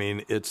much. I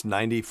mean, it's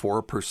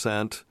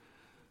 94%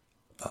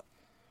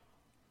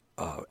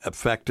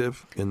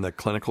 effective in the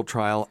clinical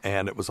trial,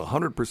 and it was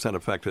 100%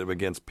 effective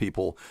against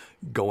people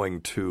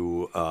going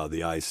to the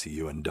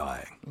ICU and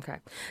dying. Okay.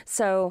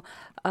 So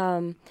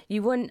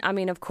you wouldn't,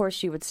 of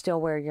course you would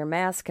still wear your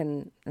mask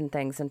and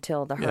things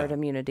until the herd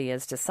immunity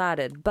is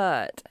decided,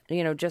 but,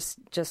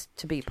 just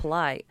to be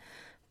polite,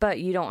 but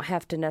you don't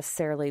have to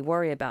necessarily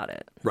worry about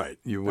it. Right.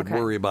 You would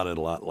worry about it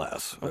a lot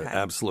less. Okay.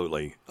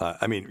 Absolutely.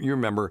 You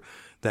remember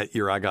that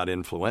year I got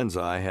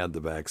influenza, I had the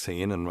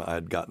vaccine, and I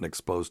had gotten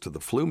exposed to the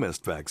flu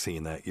mist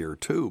vaccine that year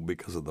too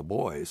because of the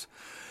boys,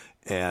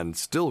 and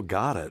still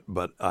got it,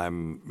 but I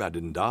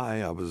didn't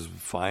die. I was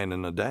fine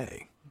in a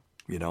day,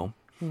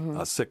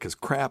 sick as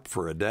crap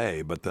for a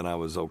day, but then I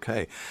was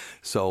okay.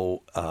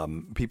 So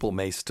people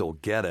may still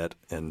get it,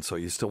 and so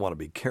you still want to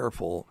be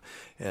careful,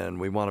 and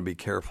we want to be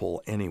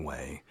careful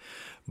anyway.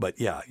 But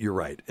yeah, you're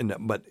right.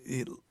 But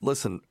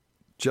listen,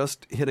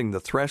 just hitting the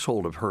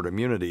threshold of herd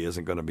immunity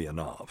isn't going to be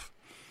enough,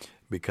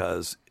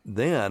 because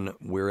then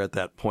we're at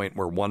that point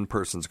where one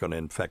person's going to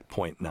infect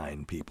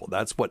 0.9 people.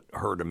 That's what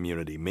herd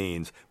immunity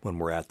means when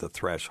we're at the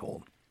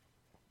threshold.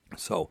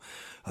 So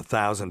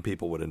 1,000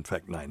 people would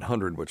infect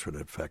 900, which would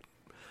affect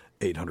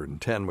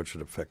 810, which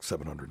would affect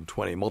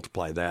 720.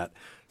 Multiply that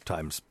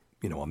times,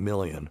 a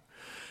million.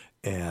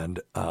 And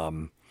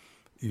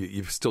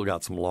you've still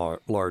got some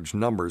large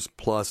numbers,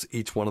 plus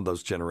each one of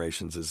those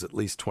generations is at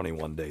least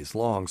 21 days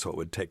long, so it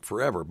would take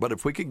forever. But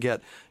if we could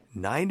get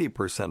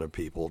 90% of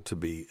people to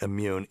be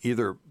immune,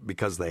 either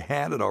because they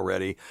had it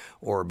already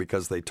or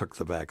because they took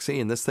the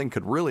vaccine, this thing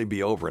could really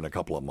be over in a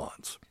couple of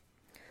months.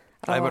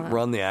 I haven't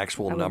run the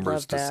actual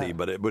numbers to see,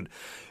 but it would.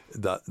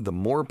 The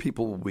more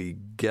people we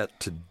get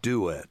to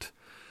do it,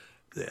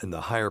 and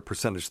the higher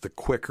percentage, the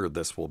quicker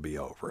this will be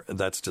over. And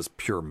that's just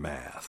pure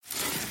math.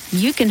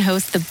 You can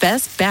host the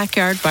best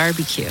backyard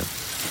barbecue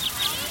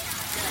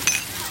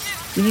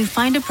when you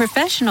find a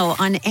professional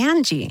on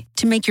Angie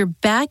to make your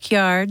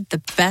backyard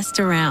the best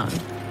around.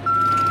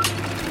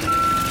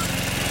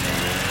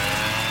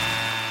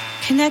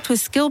 Connect with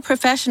skilled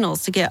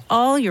professionals to get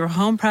all your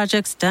home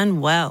projects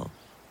done well.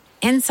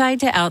 Inside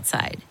to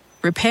outside,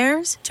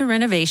 repairs to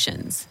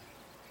renovations.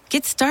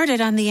 Get started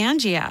on the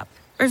Angie app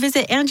or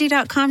visit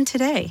Angie.com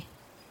today.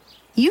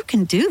 You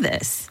can do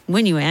this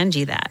when you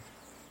Angie that.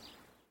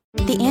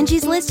 The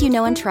Angie's List you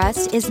know and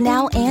trust is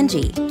now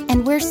Angie,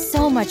 and we're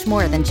so much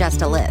more than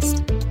just a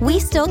list. We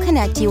still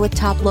connect you with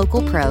top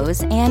local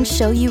pros and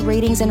show you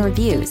ratings and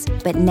reviews,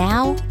 but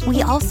now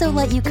we also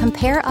let you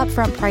compare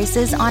upfront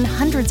prices on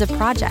hundreds of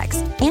projects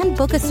and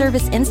book a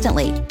service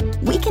instantly.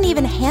 We can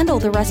even handle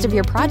the rest of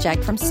your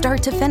project from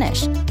start to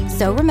finish.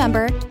 So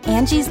remember,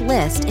 Angie's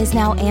List is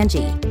now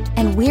Angie,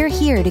 and we're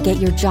here to get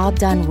your job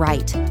done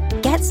right.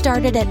 Get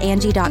started at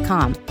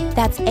Angie.com.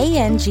 That's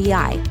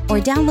ANGI, or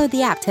download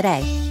the app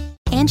today.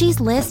 Angie's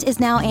List is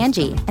now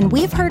Angie, and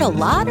we've heard a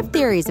lot of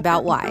theories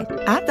about why.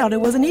 I thought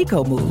it was an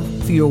eco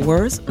move. Fewer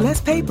words,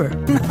 less paper.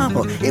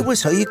 No, it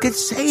was so you could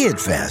say it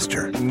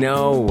faster.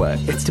 No,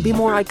 it's to be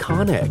more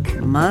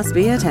iconic. Must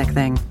be a tech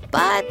thing.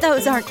 But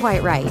those aren't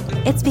quite right.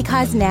 It's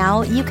because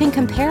now you can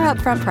compare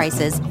upfront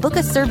prices, book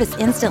a service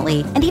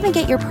instantly, and even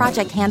get your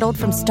project handled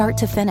from start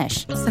to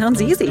finish.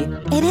 Sounds easy.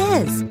 It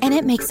is, and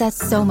it makes us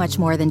so much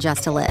more than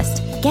just a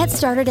list. Get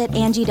started at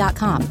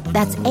Angie.com.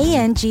 That's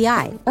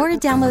ANGI, or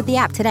download the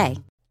app today.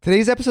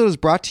 Today's episode is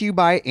brought to you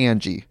by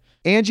Angie.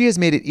 Angie has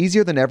made it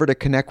easier than ever to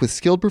connect with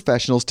skilled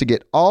professionals to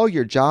get all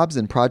your jobs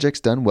and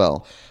projects done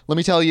well. Let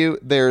me tell you,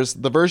 there's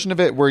the version of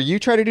it where you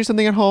try to do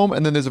something at home,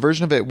 and then there's a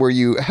version of it where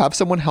you have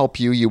someone help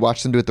you, you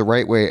watch them do it the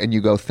right way, and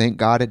you go, thank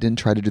God I didn't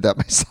try to do that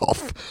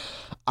myself.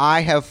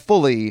 I have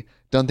fully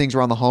done things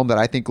around the home that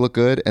I think look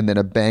good, and then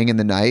a bang in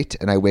the night,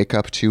 and I wake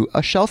up to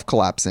a shelf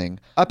collapsing,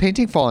 a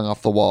painting falling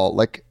off the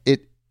wall.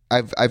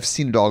 I've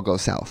seen it all go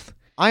south.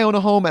 I own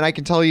a home, and I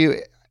can tell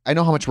you, I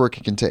know how much work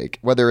it can take.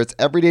 Whether it's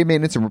everyday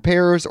maintenance and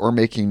repairs or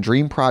making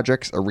dream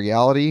projects a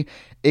reality,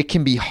 it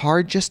can be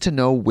hard just to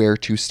know where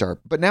to start.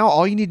 But now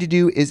all you need to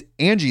do is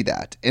Angie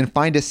that and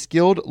find a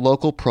skilled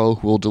local pro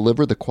who will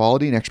deliver the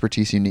quality and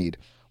expertise you need.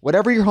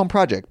 Whatever your home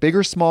project, big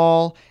or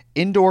small,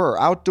 indoor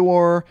or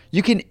outdoor,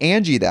 you can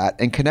Angie that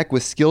and connect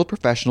with skilled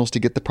professionals to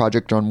get the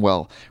project done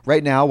well.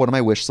 Right now, one of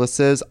my wish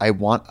lists is I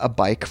want a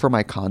bike for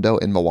my condo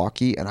in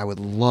Milwaukee, and I would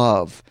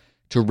love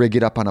to rig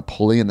it up on a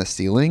pulley in the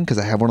ceiling because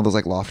I have one of those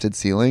lofted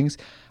ceilings,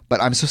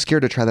 but I'm so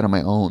scared to try that on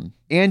my own.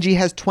 Angie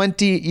has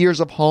 20 years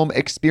of home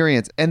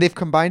experience, and they've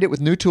combined it with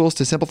new tools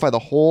to simplify the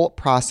whole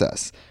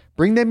process.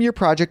 Bring them your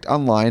project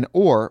online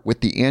or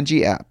with the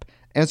Angie app.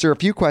 Answer a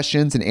few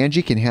questions and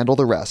Angie can handle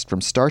the rest from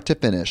start to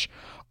finish,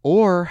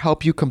 or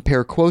help you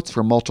compare quotes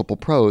from multiple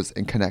pros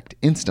and connect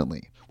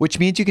instantly, which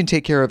means you can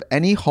take care of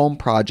any home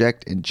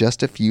project in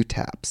just a few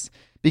taps.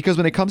 Because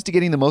when it comes to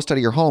getting the most out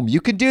of your home,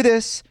 you can do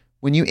this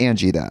when you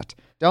Angie that.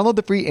 Download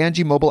the free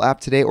Angie mobile app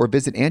today or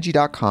visit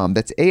Angie.com.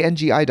 That's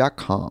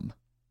ANGI.com.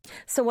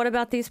 So what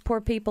about these poor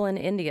people in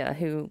India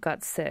who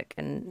got sick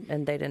and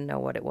they didn't know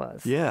what it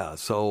was? Yeah,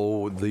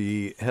 so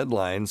the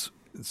headlines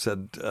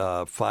said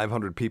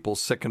 500 people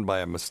sickened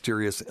by a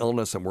mysterious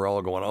illness, and we're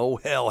all going, oh,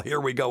 hell, here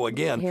we go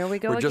again. Here we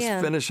go again. We're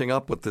just finishing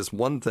up with this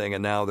one thing,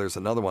 and now there's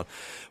another one.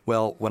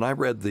 Well, when I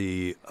read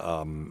the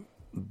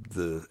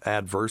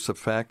adverse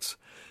effects,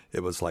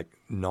 it was like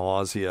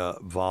nausea,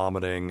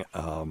 vomiting.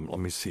 Let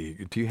me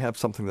see. Do you have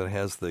something that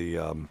has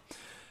the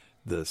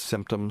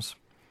symptoms?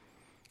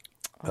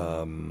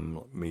 Let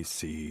me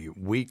see.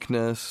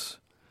 Weakness.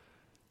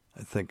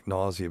 I think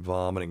nausea,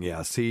 vomiting.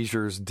 Yeah,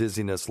 seizures,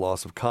 dizziness,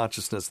 loss of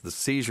consciousness. The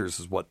seizures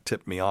is what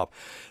tipped me off.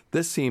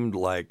 This seemed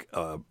like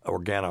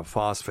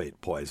organophosphate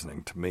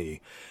poisoning to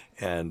me.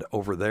 And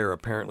over there,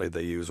 apparently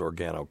they use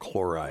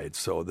organochloride.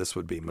 So this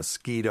would be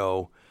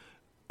mosquito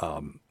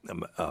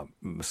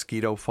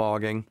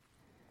fogging.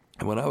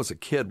 And when I was a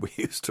kid, we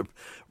used to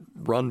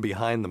run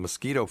behind the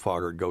mosquito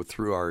fogger, go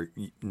through our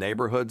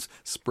neighborhoods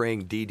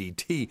spraying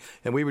DDT,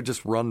 and we would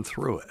just run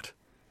through it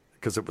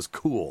because it was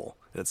cool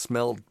and it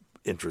smelled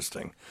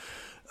interesting.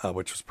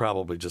 which was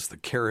probably just the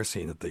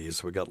kerosene that they used.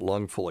 So we got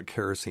lung full of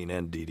kerosene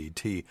and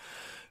DDT.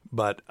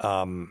 But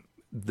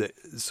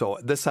so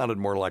this sounded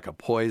more like a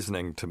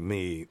poisoning to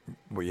me,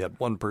 where you had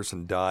one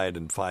person died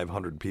and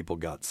 500 people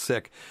got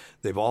sick.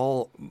 They've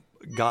all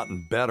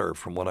gotten better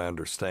from what I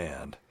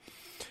understand.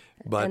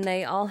 And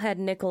they all had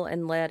nickel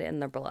and lead in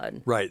their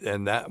blood. Right,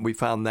 and that we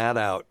found that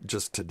out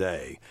just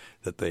today,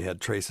 that they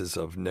had traces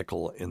of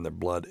nickel in their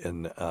blood,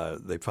 and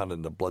they found it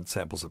in the blood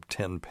samples of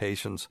 10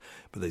 patients,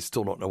 but they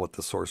still don't know what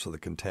the source of the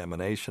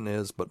contamination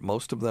is. But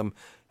most of them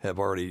have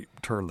already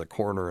turned the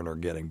corner and are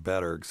getting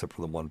better, except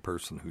for the one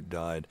person who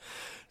died.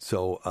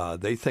 So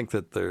they think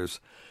that there's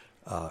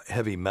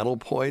heavy metal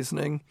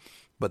poisoning,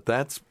 but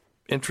that's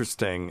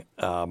interesting.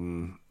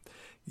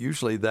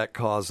 Usually that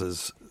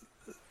causes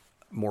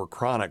more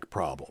chronic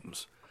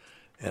problems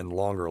and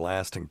longer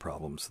lasting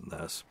problems than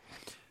this.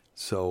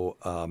 So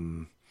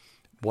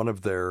one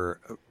of their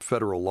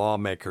federal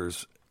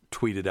lawmakers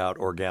tweeted out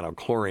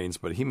organochlorines,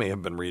 but he may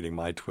have been reading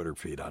my Twitter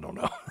feed. I don't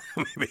know.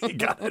 Maybe he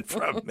got it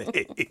from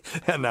me,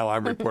 and now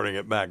I'm reporting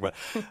it back. But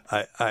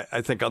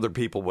I think other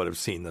people would have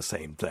seen the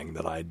same thing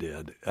that I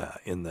did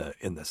in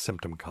the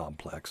symptom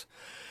complex.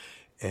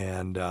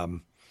 And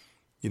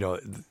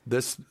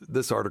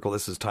this article,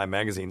 this is Time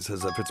Magazine,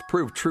 says if it's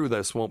proved true,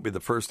 this won't be the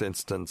first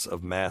instance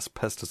of mass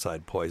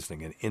pesticide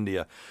poisoning in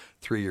India.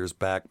 3 years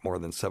back, more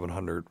than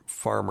 700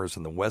 farmers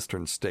in the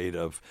western state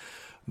of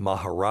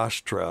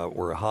Maharashtra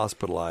were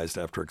hospitalized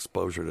after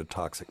exposure to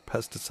toxic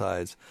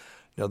pesticides.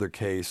 Another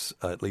case,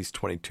 at least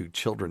 22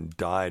 children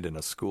died in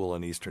a school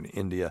in eastern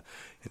India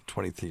in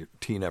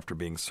 2013 after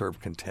being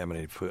served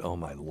contaminated food. Oh,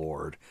 my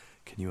Lord.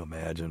 Can you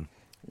imagine?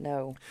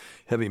 No.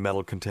 Heavy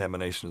metal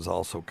contamination is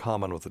also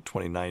common, with a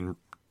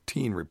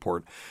 2019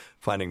 report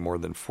finding more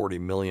than 40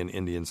 million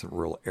Indians in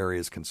rural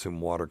areas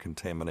consume water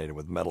contaminated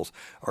with metals,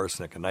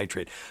 arsenic, and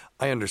nitrate.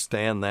 I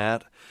understand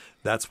that.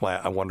 That's why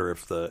I wonder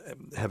if the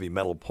heavy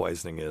metal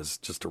poisoning is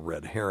just a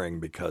red herring,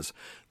 because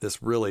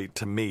this really,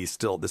 to me,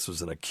 still, this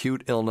was an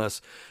acute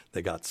illness.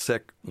 They got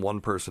sick. One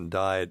person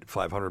died.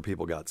 500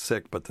 people got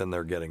sick, but then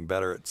they're getting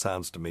better. It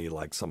sounds to me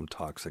like some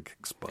toxic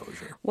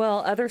exposure.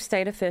 Well, other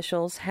state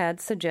officials had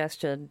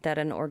suggested that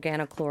an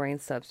organochlorine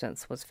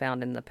substance was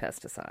found in the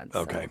pesticides.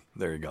 Okay,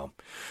 there you go.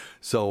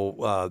 So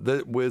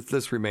with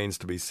this remains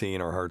to be seen.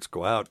 Our hearts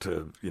go out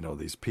to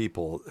these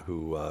people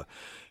who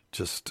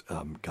just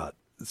got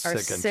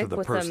sick, and to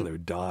the person who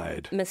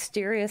died.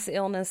 Mysterious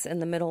illness in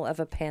the middle of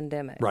a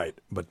pandemic. Right,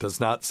 but does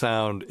not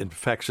sound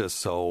infectious,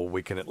 so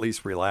we can at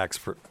least relax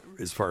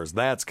as far as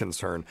that's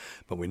concerned.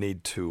 But we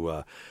need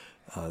to,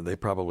 they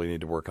probably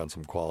need to work on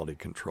some quality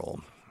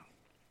control.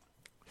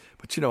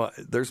 But,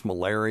 there's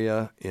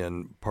malaria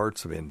in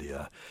parts of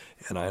India,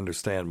 and I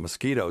understand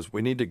mosquitoes.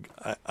 We need to,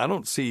 I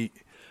don't see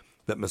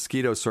that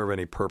mosquitoes serve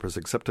any purpose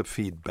except to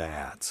feed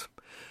bats.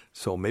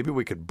 So maybe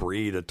we could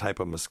breed a type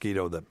of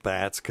mosquito that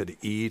bats could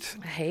eat.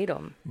 I hate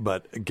them.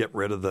 But get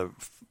rid of the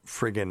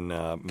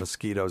friggin'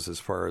 mosquitoes as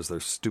far as their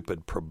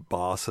stupid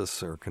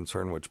proboscis are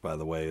concerned, which, by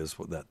the way, is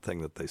that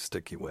thing that they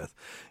stick you with,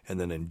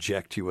 and then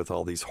inject you with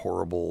all these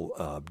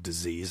horrible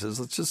diseases.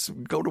 Let's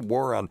just go to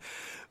war on,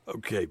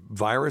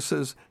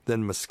 viruses,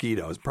 then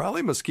mosquitoes.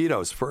 Probably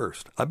mosquitoes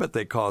first. I bet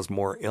they cause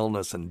more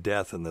illness and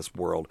death in this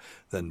world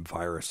than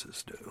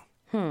viruses do.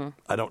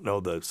 I don't know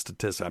the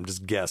statistics. I'm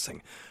just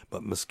guessing.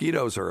 But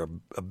mosquitoes are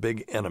a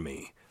big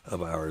enemy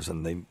of ours,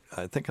 and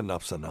I think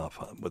enough's enough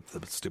with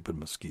the stupid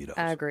mosquitoes.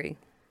 I agree.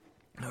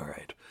 All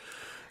right.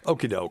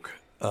 Okie doke.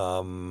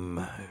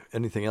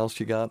 Anything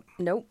else you got?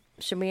 Nope.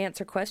 Should we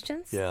answer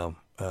questions? Yeah.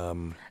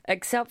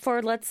 Except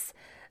for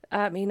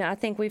I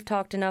think we've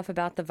talked enough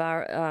about the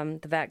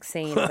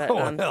vaccine. But,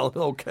 well,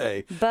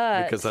 okay.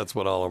 But because that's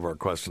what all of our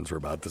questions were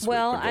about this week.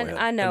 Well,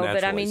 I know,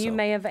 but I mean, you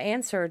may have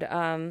answered.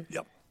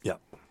 Yep.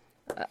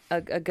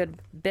 A good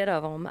bit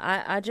of them.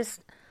 I'm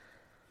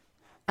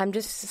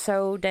just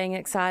so dang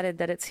excited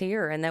that it's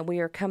here and that we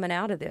are coming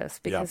out of this,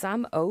 because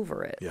I'm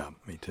over it. Yeah,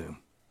 me too.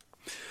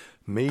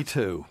 Me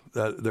too.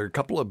 There are a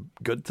couple of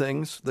good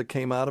things that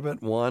came out of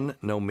it. One,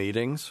 no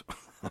meetings.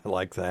 I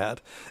like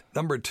that.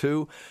 Number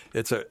two,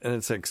 it's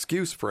an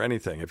excuse for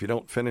anything. If you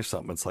don't finish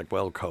something, it's like,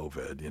 well,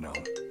 COVID,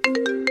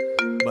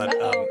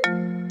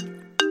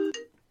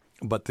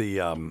 But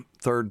the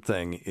third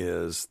thing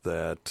is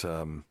that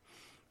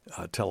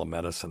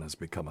telemedicine has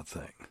become a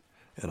thing,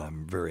 and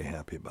I'm very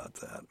happy about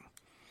that.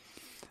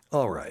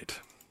 All right.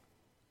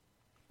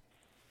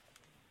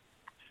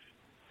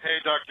 Hey,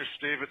 Dr.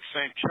 Steve, it's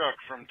St. Chuck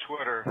from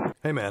Twitter.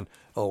 Hey, man.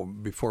 Oh,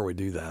 before we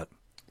do that.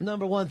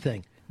 Number one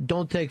thing,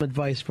 don't take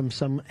advice from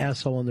some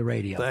asshole on the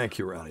radio. Thank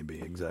you, Ronnie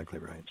B. Exactly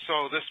right.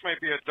 So this may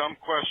be a dumb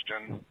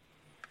question,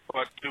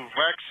 but do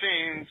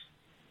vaccines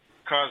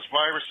cause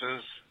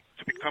viruses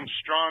to become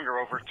stronger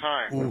over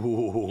time,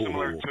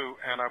 similar to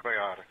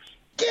antibiotics?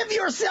 Give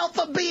yourself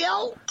a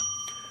bell.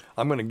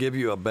 I'm going to give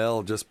you a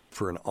bell just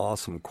for an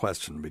awesome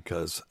question,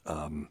 because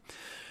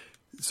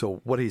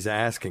so what he's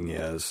asking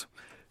is,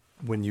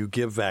 when you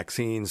give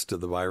vaccines, do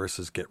the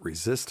viruses get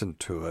resistant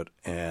to it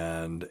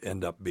and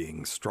end up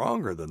being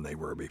stronger than they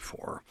were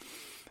before?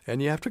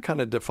 And you have to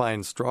kind of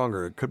define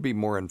stronger. It could be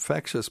more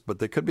infectious, but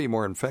they could be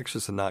more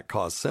infectious and not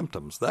cause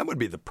symptoms. That would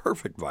be the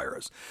perfect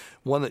virus,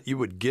 one that you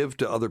would give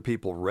to other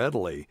people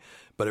readily,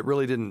 but it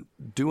really didn't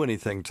do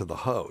anything to the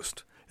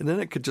host. And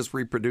then it could just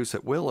reproduce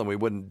at will, and we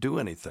wouldn't do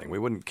anything. We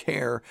wouldn't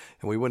care,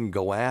 and we wouldn't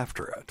go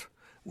after it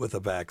with a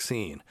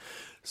vaccine.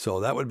 So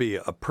that would be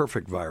a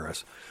perfect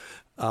virus.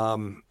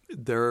 In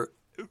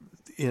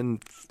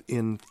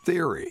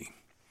theory,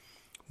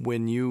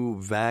 when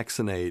you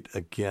vaccinate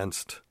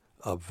against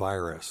a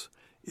virus,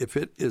 if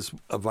it is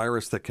a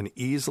virus that can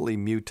easily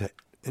mutate,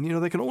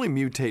 and they can only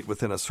mutate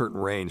within a certain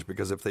range,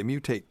 because if they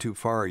mutate too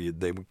far,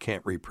 they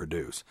can't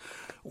reproduce,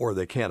 or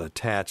they can't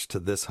attach to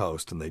this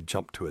host and they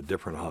jump to a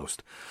different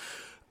host.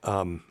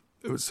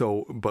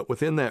 But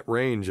within that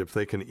range, if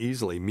they can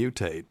easily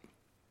mutate,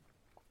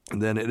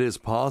 then it is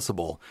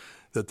possible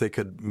that they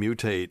could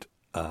mutate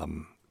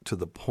to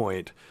the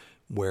point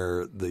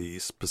where the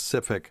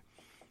specific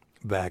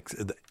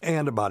the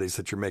antibodies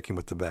that you're making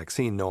with the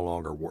vaccine no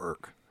longer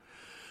work.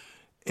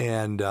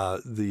 And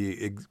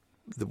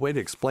the way to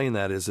explain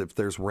that is if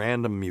there's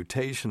random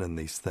mutation in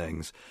these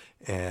things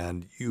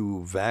and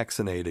you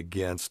vaccinate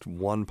against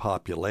one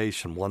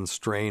population, one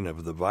strain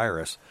of the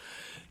virus,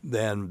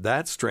 then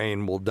that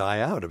strain will die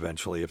out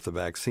eventually if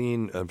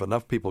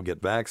enough people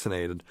get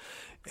vaccinated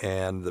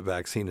and the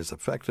vaccine is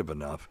effective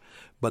enough.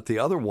 But the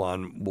other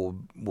one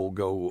will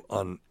go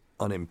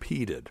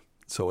unimpeded.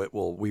 So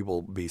we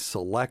will be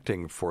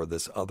selecting for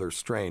this other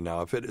strain.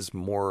 Now, if it is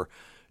more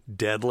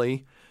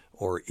deadly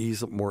or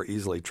more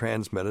easily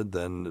transmitted,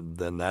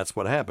 then that's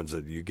what happens.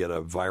 You get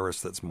a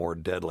virus that's more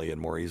deadly and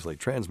more easily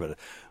transmitted.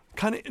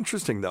 Kind of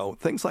interesting, though.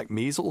 Things like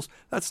measles,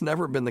 that's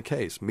never been the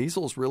case.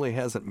 Measles really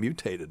hasn't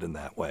mutated in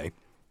that way.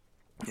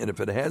 And if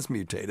it has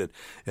mutated,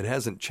 it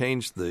hasn't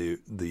changed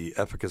the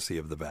efficacy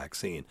of the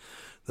vaccine.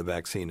 The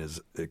vaccine is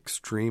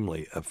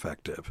extremely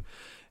effective.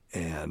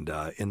 And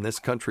in this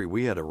country,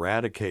 we had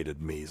eradicated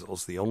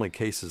measles. The only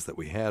cases that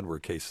we had were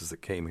cases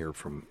that came here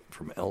from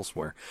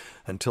elsewhere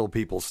until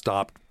people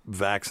stopped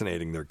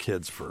vaccinating their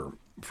kids for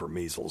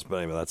measles. But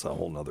anyway, that's a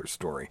whole other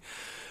story.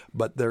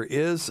 But there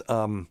is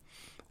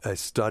a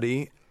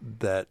study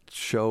that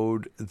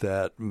showed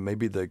that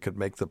maybe they could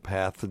make the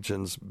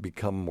pathogens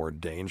become more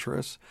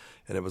dangerous.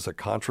 And it was a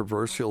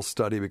controversial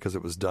study because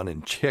it was done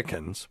in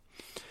chickens.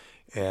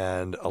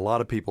 And a lot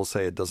of people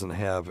say it doesn't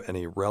have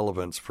any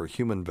relevance for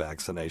human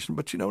vaccination.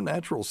 But,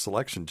 natural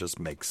selection just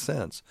makes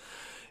sense.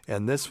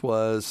 And this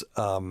was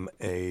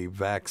a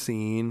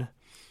vaccine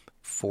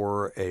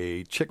for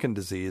a chicken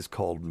disease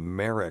called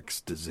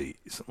Marek's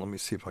disease. Let me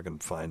see if I can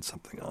find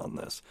something on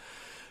this.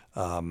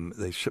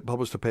 They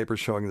published a paper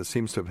showing this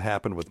seems to have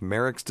happened with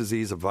Marek's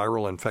disease, a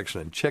viral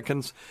infection in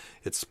chickens.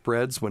 It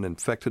spreads when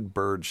infected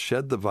birds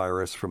shed the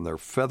virus from their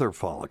feather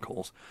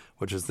follicles,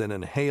 which is then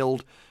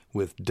inhaled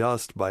with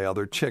dust by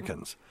other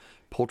chickens.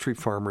 Poultry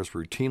farmers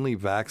routinely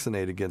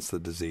vaccinate against the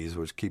disease,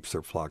 which keeps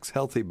their flocks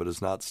healthy but does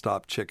not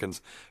stop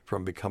chickens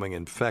from becoming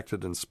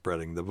infected and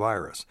spreading the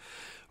virus.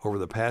 Over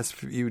the past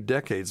few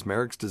decades,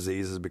 Marek's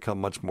disease has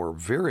become much more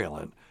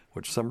virulent,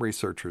 which some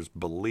researchers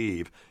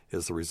believe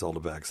is the result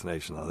of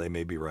vaccination. Now, they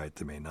may be right,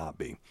 they may not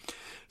be.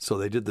 So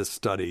they did this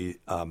study.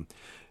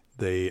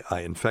 They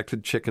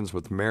infected chickens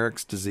with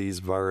Marek's disease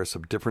virus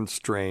of different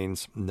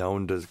strains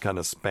known to kind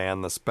of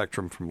span the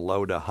spectrum from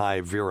low to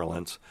high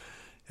virulence.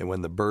 And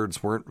when the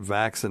birds weren't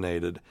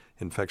vaccinated,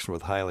 infection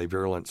with highly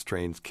virulent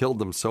strains killed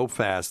them so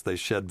fast they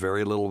shed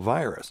very little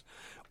virus.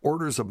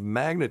 Orders of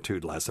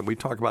magnitude less. And we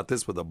talk about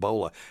this with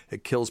Ebola.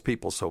 It kills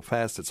people so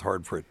fast it's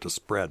hard for it to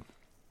spread.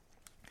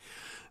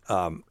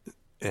 But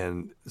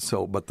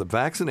the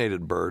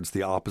vaccinated birds,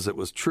 the opposite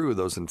was true.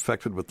 Those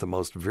infected with the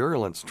most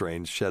virulent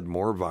strains shed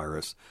more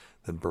virus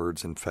than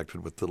birds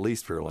infected with the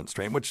least virulent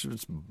strain, which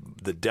is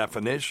the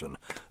definition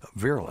of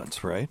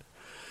virulence, right?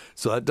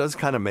 So that does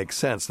kind of make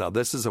sense. Now,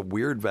 this is a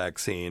weird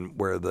vaccine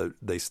where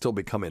they still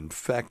become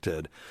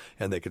infected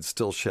and they could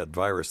still shed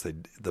virus.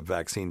 The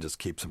vaccine just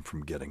keeps them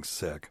from getting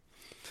sick.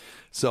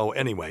 So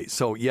anyway,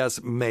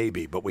 yes,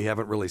 maybe, but we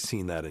haven't really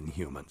seen that in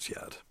humans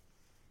yet.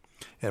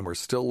 And we're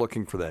still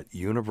looking for that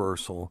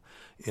universal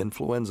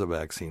influenza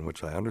vaccine,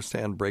 which I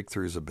understand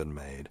breakthroughs have been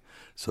made,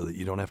 so that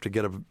you don't have to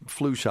get a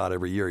flu shot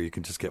every year. You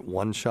can just get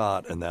one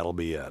shot, and that'll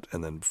be it.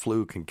 And then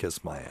flu can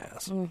kiss my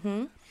ass.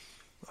 Mm-hmm.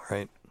 All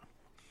right.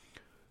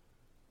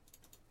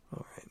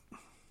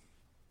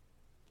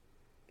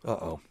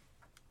 Uh-oh.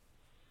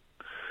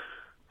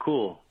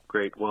 Cool.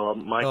 Great. Well,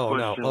 my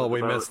question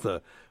we missed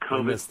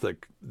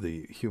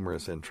the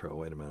humorous intro.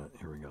 Wait a minute.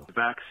 Here we go.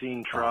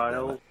 Vaccine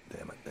trial.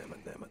 Damn it.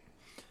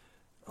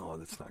 Oh,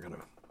 that's not going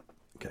to...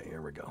 Okay,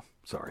 here we go.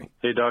 Sorry.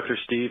 Hey, Dr.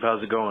 Steve.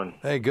 How's it going?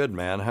 Hey, good,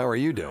 man. How are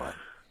you doing?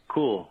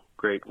 Cool.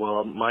 Great.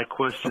 Well, my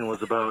question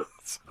was about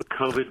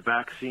COVID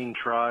vaccine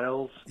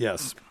trials.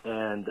 Yes.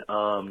 And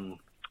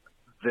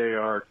they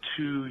are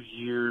 2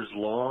 years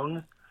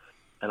long.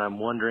 And I'm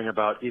wondering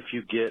about if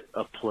you get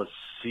a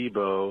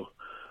placebo,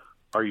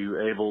 are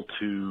you able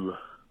to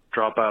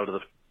drop out of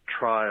the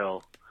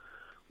trial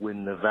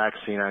when the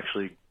vaccine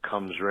actually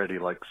comes ready,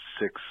 like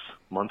 6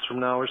 months from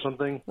now or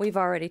something? We've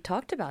already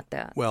talked about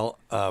that. Well,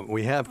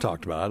 we have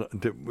talked about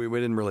it. We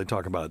didn't really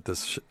talk about it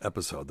this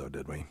episode, though,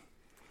 did we?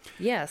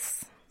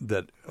 Yes.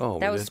 That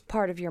was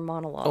part of your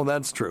monologue. Oh,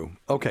 that's true.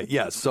 Okay,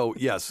 yes. So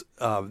yes,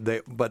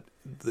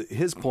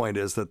 his point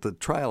is that the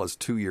trial is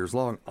 2 years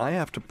long. I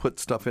have to put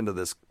stuff into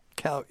this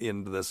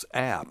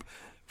app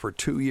for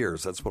 2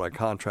 years. That's what I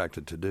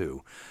contracted to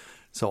do.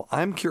 So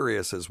I'm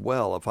curious as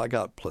well. If I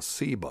got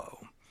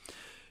placebo,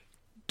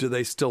 do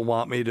they still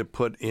want me to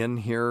put in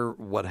here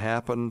what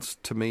happens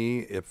to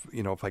me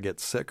if I get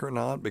sick or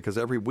not? Because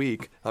every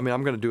week, I'm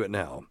going to do it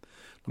now.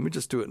 Let me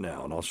just do it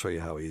now, and I'll show you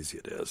how easy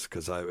it is,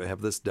 because I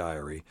have this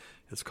diary.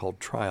 It's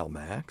called Trial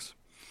Max,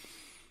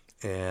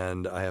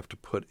 and I have to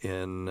put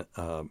in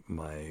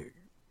my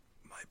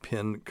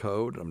PIN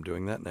code. I'm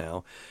doing that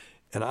now.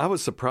 And I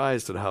was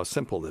surprised at how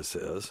simple this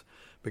is,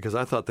 because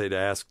I thought they'd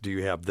ask, do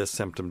you have this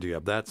symptom, do you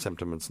have that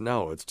symptom? It's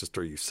no, it's just,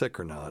 are you sick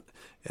or not?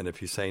 And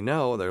if you say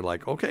no, they're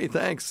like, okay,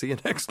 thanks, see you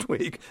next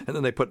week. And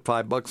then they put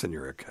 $5 in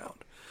your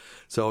account.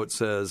 So it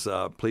says,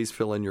 please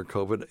fill in your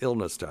COVID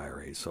illness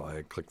diary. So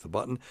I click the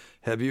button.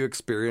 Have you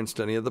experienced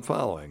any of the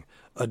following?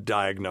 A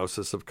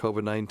diagnosis of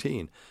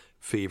COVID-19,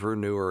 fever,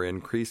 new or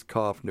increased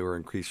cough, new or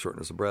increased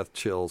shortness of breath,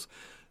 chills,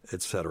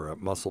 etc.,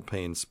 muscle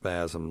pain,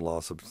 spasm,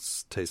 loss of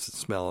taste and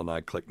smell. And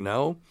I click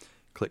no,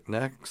 click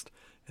next,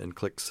 and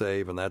click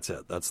save, and that's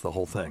it. That's the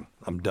whole thing.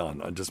 I'm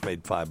done. I just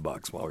made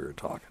 $5 while we were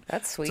talking.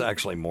 That's sweet. It's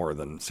actually more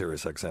than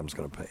SiriusXM is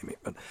going to pay me.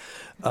 But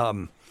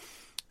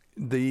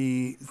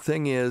the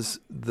thing is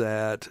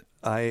that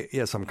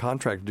I'm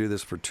contracted to do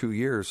this for 2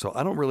 years, so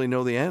I don't really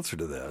know the answer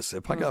to this.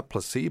 If I got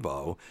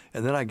placebo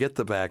and then I get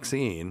the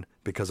vaccine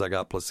because I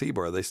got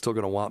placebo, are they still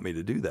going to want me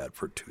to do that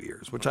for 2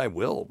 years? Which I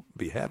will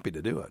be happy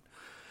to do it.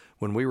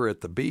 When we were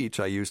at the beach,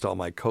 I used all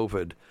my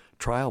COVID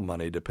trial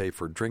money to pay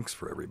for drinks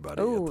for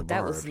everybody at the bar.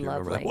 That was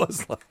lovely. That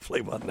was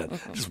lovely, wasn't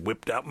it? Just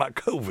whipped out my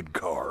COVID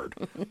card.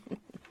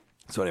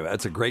 So anyway,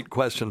 that's a great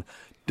question.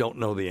 Don't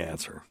know the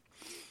answer.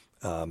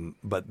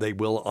 But they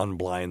will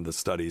unblind the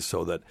studies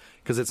so that,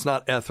 because it's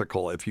not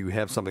ethical if you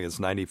have something that's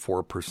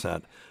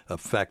 94%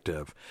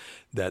 effective,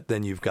 that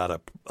then you've got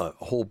a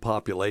whole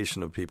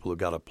population of people who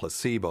got a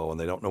placebo and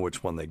they don't know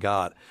which one they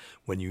got.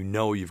 When you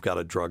know you've got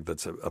a drug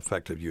that's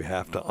effective, you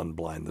have to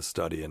unblind the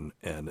study and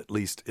at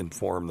least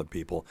inform the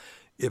people,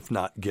 if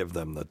not give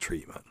them the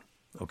treatment.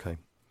 Okay?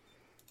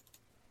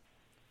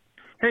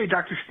 Hey,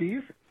 Dr.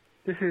 Steve.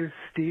 This is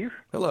Steve.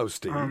 Hello,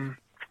 Steve. I'm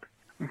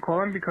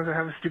calling because I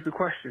have a stupid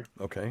question.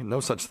 Okay,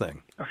 no such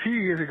thing. A few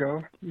years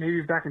ago,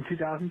 maybe back in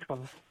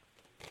 2012,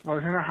 I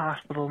was in a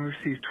hospital and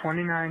received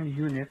 29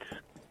 units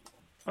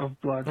of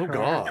blood. Oh, so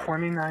God. I had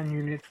 29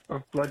 units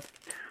of blood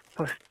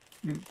plus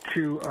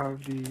 2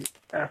 of the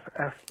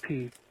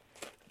FFP.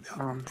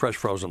 Fresh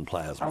frozen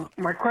plasma.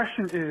 My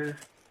question is,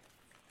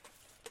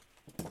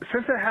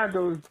 since I had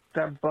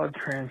that blood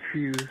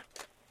transfused,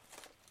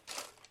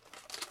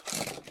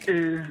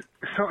 it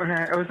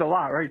was a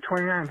lot, right?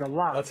 29 is a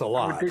lot. That's a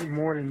lot. I would think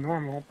more than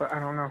normal, but I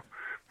don't know.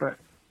 But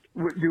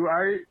do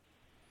I?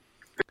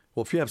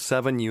 Well, if you have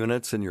 7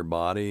 units in your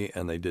body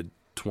and they did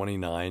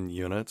 29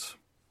 units,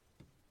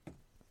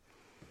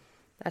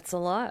 that's a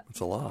lot. That's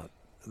a lot.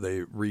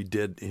 They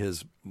redid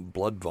his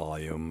blood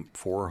volume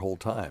 4 whole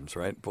times,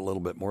 right? A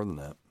little bit more than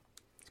that.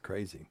 It's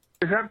crazy.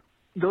 Is that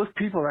those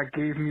people that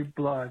gave me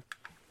blood?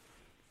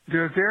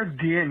 Does their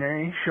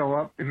DNA show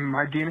up in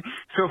my DNA?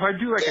 So if I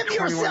do like a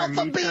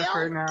 21andMe test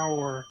right now,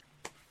 or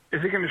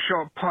is it going to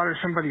show up part of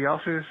somebody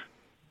else's,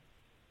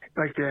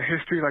 like their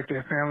history, like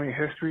their family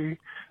history,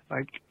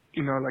 like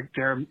like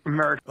their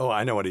American? Oh,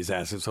 I know what he's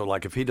asking. So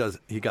like if he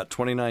got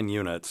 29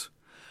 units,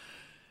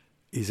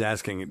 he's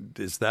asking,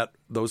 is that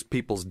those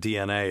people's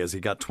DNA? Has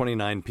he got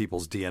 29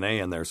 people's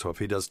DNA in there? So if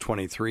he does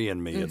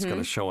 23andMe, it's going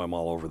to show him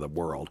all over the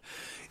world.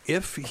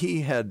 If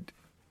he had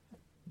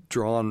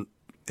drawn...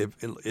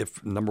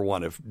 If number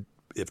one, if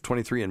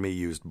 23andMe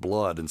used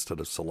blood instead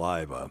of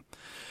saliva,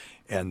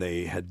 and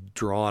they had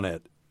drawn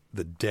it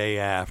the day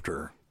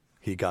after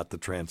he got the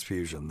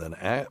transfusion, then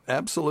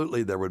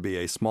absolutely there would be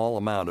a small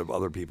amount of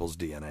other people's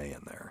DNA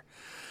in there.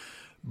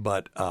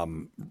 But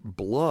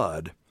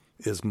blood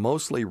is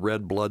mostly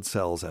red blood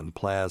cells and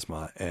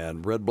plasma,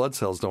 and red blood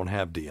cells don't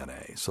have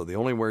DNA. So the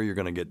only way you're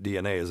going to get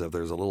DNA is if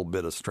there's a little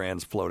bit of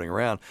strands floating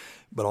around,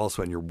 but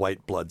also in your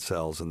white blood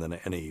cells and then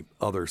any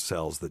other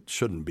cells that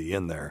shouldn't be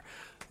in there,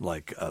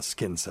 like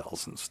skin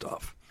cells and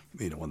stuff,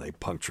 when they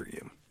puncture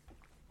you.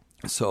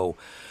 So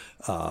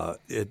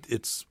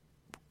it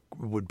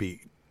would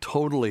be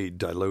totally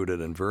diluted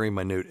and very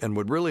minute and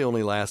would really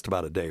only last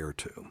about a day or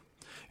two.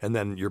 And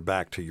then you're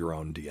back to your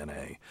own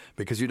DNA,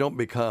 because you don't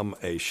become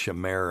a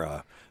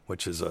chimera,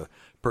 which is a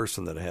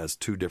person that has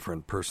 2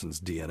 different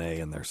persons' DNA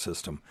in their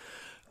system,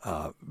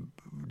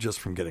 just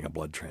from getting a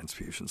blood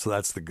transfusion. So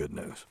that's the good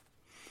news.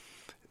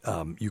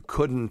 You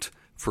couldn't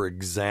for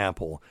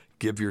example,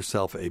 give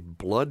yourself a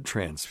blood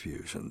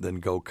transfusion, then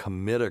go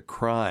commit a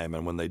crime,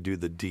 and when they do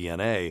the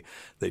DNA,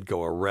 they'd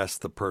go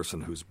arrest the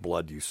person whose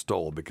blood you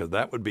stole, because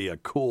that would be a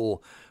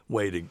cool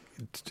way to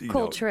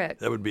cool trick.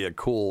 That would be a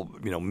cool,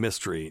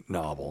 mystery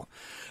novel.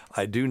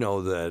 I do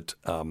know that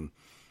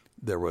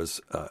there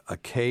was a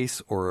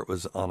case, or it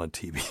was on a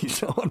TV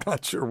show, I'm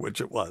not sure which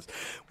it was,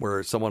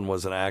 where someone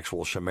was an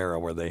actual chimera,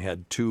 where they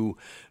had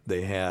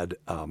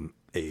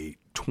a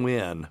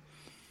twin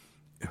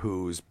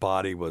whose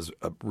body was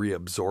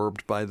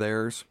reabsorbed by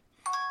theirs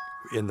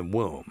in the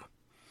womb.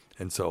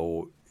 And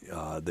so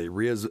they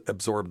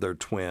reabsorbed their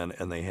twin,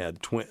 and they had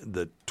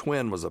the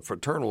twin was a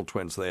fraternal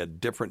twin, so they had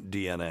different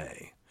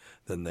DNA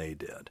than they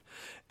did.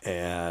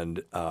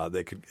 And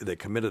they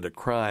committed a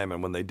crime,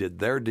 and when they did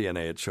their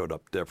DNA, it showed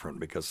up different,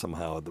 because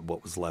somehow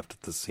what was left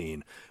at the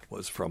scene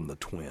was from the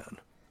twin.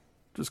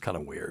 Just kind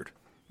of weird.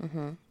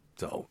 Mm-hmm.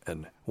 So,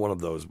 and one of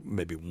those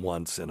maybe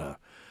once in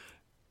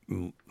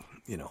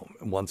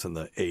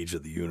the age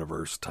of the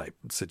universe type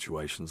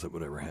situations that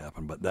would ever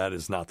happen. But that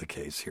is not the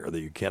case here.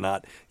 That you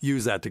cannot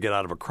use that to get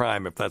out of a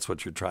crime if that's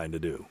what you're trying to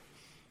do.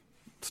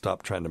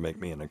 Stop trying to make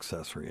me an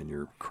accessory in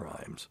your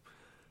crimes.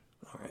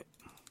 All right.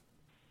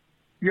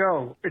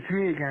 Yo, it's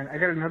me again. I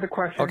got another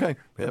question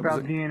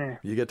about DNA.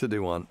 You get to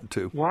do one,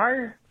 too.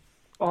 Why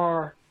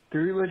are the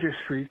religious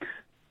freaks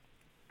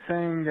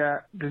saying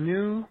that the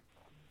new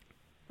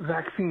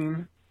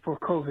vaccine for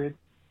COVID,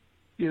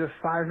 either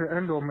Pfizer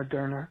and/or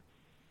Moderna,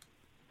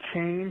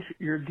 change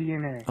your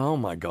DNA? Oh,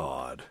 my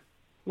God.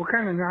 What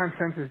kind of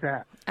nonsense is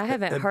that? I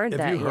haven't heard that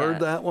yet. Have you heard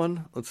that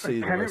one? Let's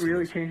see. Can it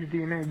really change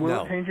your DNA?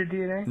 Will it change your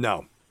DNA?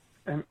 No.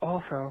 And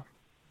also,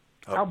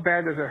 how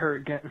bad does it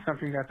hurt getting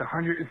something that's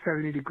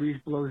 170 degrees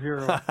below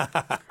zero?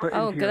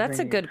 That's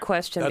a good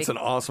question. That's an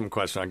awesome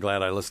question. I'm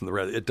glad I listened to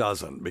the It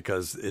doesn't,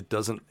 because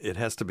it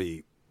has to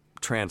be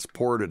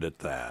transported at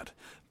that,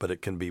 but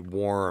it can be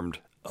warmed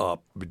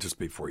up just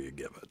before you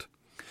give it.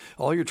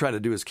 All you're trying to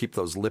do is keep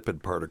those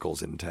lipid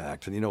particles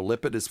intact. And,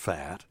 lipid is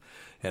fat,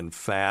 and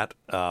fat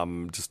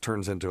just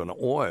turns into an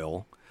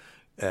oil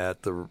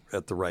at the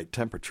right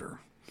temperature.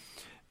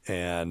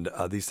 And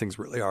these things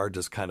really are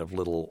just kind of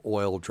little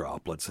oil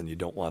droplets, and you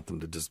don't want them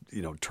to just,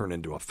 turn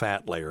into a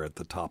fat layer at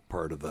the top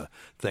part of the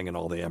thing, and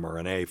all the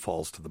mRNA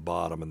falls to the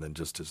bottom and then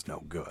just is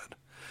no good.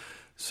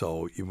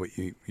 So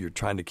you're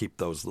trying to keep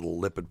those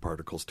little lipid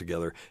particles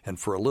together, and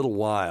for a little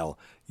while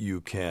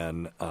you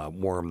can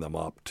warm them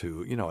up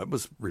to, it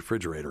was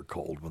refrigerator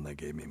cold when they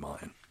gave me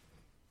mine.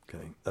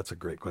 Okay, that's a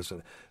great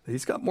question.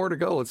 He's got more to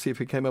go. Let's see if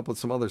he came up with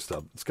some other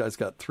stuff. This guy's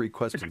got 3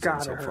 questions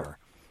in so far.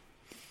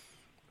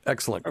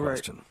 Excellent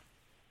question. Right.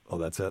 Oh,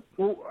 that's it?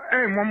 Well,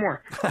 hey, one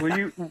more. Are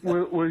you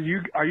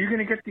going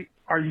to get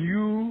are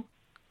you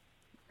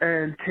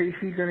and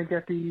Tacey going to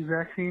get the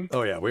vaccine?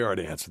 Oh, yeah, we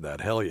already answered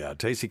that. Hell yeah.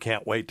 Tacey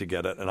can't wait to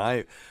get it, and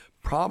I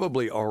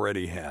probably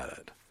already had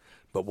it.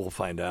 But we'll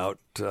find out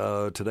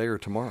today or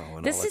tomorrow,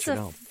 and I'll let you know. This is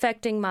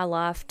affecting my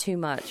life too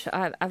much.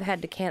 I've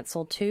had to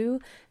cancel 2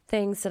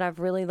 things that I've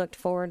really looked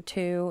forward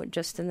to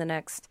just in the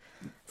next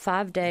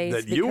 5 days.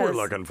 That you were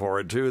looking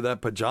forward to,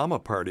 that pajama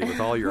party with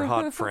all your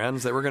hot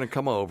friends. They were going to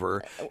come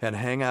over and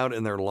hang out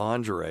in their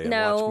lingerie and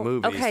watch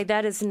movies. Okay,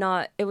 that is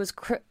not. It was.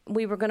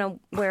 We were going to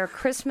wear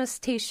Christmas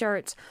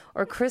T-shirts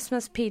or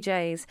Christmas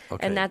PJs,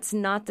 and that's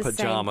not the same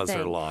thing. Pajamas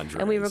are lingerie.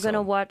 And we were going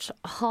to watch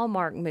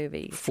Hallmark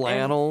movies.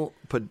 Flannel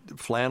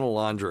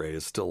lingerie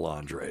is still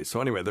lingerie.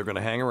 So anyway, they're going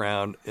to hang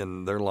around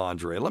in their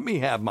lingerie. Let me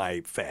have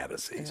my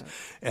fantasies,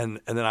 and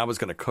then I was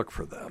going to cook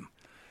for them.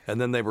 And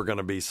then they were going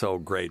to be so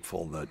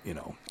grateful that,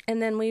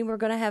 And then we were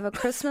going to have a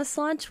Christmas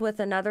lunch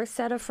with another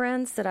set of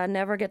friends that I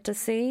never get to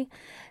see.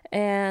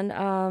 And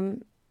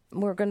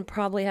we're going to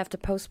probably have to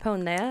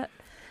postpone that.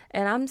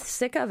 And I'm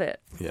sick of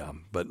it. Yeah.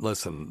 But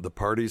listen, the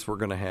parties we're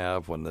going to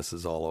have when this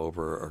is all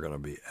over are going to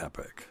be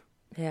epic.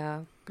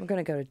 Yeah. We're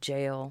going to go to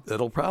jail.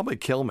 It'll probably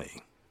kill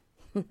me.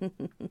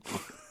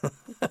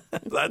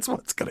 That's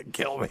what's going to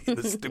kill me.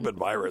 This stupid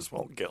virus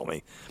won't kill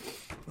me.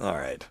 All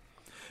right.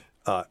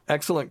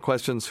 Excellent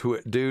questions,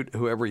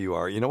 whoever you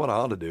are. You know what I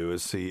ought to do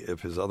is see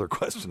if his other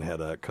question had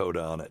a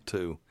coda on it,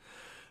 too.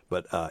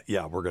 But,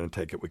 yeah, we're going to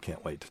take it. We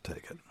can't wait to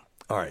take it.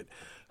 All right.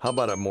 How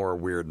about a more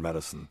weird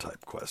medicine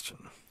type question?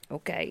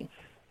 Okay.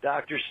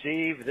 Dr.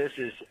 Steve, this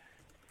is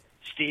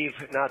Steve,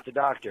 not the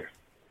doctor.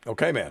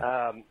 Okay, man.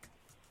 I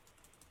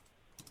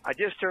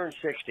just turned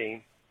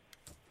 16.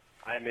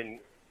 I'm in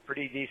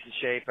pretty decent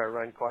shape. I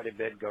run quite a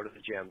bit, go to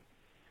the gym.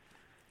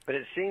 But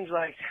it seems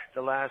like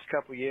the last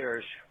couple of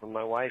years, when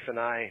my wife and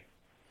I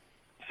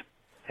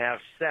have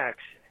sex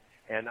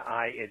and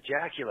I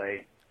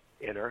ejaculate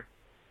in her,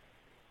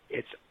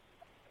 it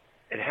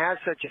has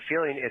such a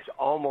feeling, it's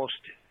almost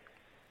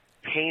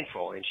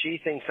painful. And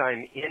she thinks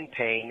I'm in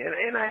pain.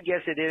 And I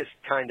guess it is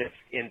kind of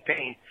in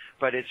pain,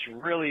 but it's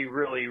really,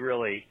 really,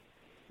 really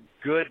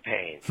good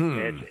pain.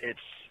 It's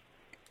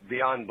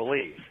beyond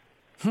belief.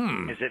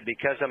 Is it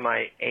because of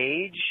my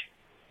age,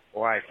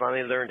 or I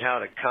finally learned how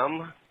to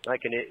come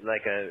like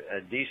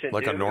a decent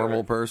like dude, a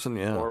normal person,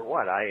 yeah, or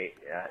what? I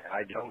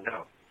don't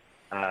know.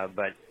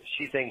 But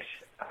she thinks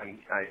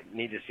I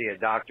need to see a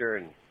doctor,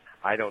 and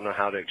I don't know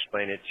how to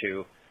explain it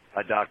to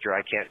a doctor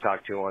I can't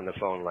talk to on the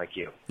phone like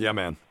you. Yeah,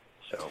 man.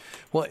 So,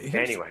 well,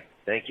 anyway,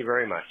 thank you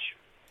very much.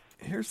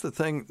 Here's the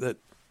thing that,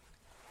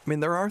 I mean,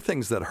 there are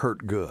things that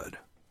hurt good,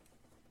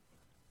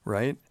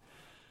 right?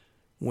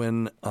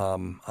 When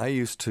I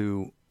used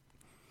to,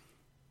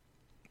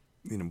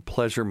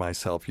 pleasure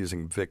myself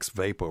using Vicks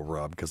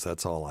VapoRub because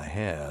that's all I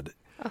had.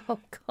 Oh,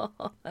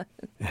 God.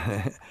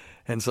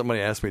 And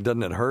somebody asked me,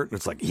 doesn't it hurt? And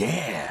it's like,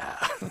 yeah.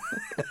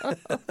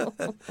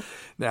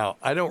 Now,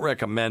 I don't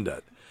recommend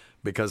it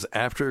because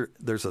after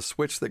there's a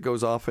switch that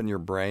goes off in your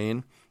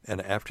brain,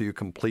 and after you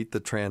complete the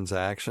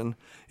transaction,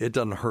 it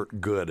doesn't hurt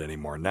good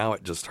anymore. Now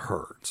it just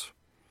hurts.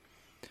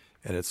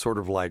 And it's sort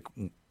of like,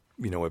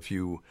 if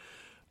you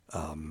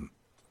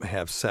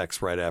have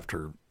sex right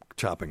after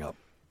chopping up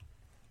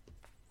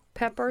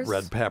peppers,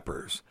 red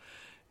peppers.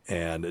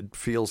 And it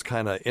feels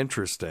kind of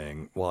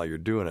interesting while you're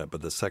doing it,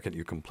 but the second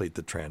you complete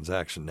the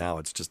transaction, now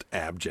it's just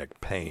abject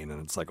pain.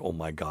 And it's like, oh,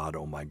 my God,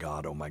 oh, my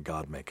God, oh, my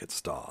God, make it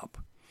stop.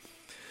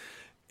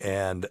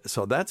 And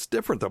so that's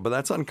different, though, but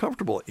that's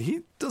uncomfortable.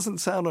 He doesn't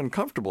sound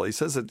uncomfortable. He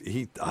says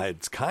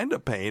it's kind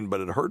of pain,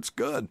 but it hurts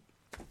good.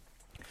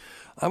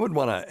 I would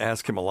want to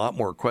ask him a lot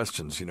more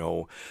questions,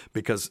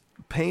 because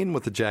pain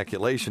with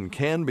ejaculation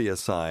can be a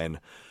sign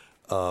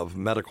of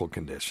medical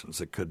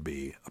conditions. It could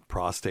be a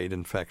prostate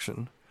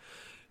infection.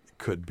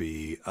 Could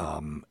be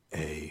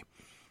a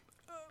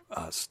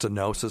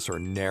stenosis or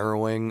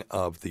narrowing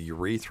of the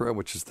urethra,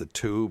 which is the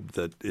tube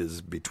that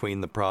is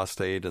between the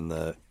prostate and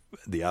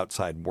the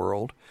outside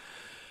world.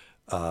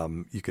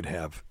 You could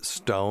have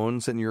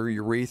stones in your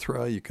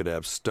urethra. You could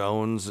have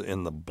stones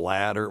in the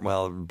bladder.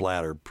 Well,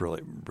 bladder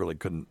really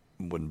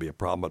wouldn't be a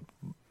problem,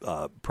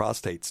 but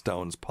prostate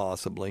stones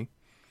possibly.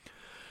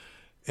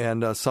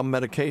 And some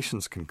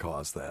medications can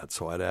cause that,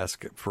 so I'd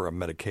ask for a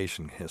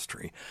medication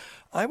history.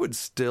 I would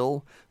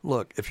still,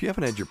 look, if you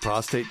haven't had your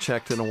prostate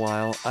checked in a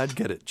while, I'd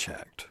get it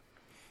checked.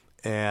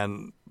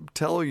 And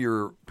tell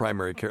your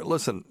primary care,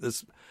 listen,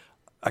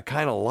 I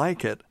kind of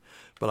like it,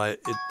 but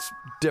it's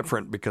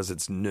different because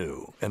it's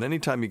new. And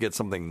anytime you get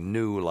something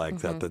new like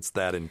that that's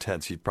that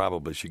intense, you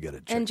probably should get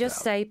it checked And just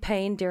out. say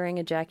pain during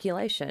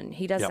ejaculation.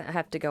 He doesn't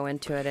have to go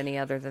into it any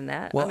other than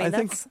that. Well, I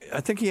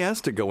think he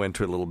has to go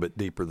into it a little bit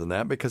deeper than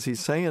that because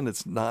he's saying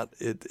it's not.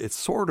 It's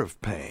sort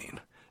of pain,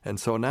 and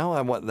so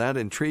now that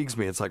intrigues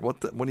me. It's like what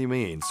do you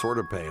mean sort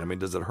of pain? I mean,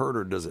 does it hurt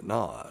or does it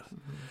not?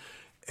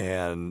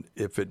 And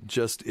if it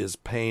just is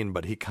pain,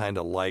 but he kind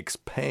of likes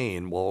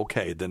pain, well,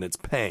 okay, then it's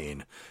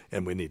pain,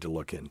 and we need to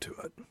look into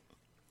it.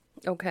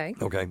 Okay.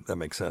 Okay, that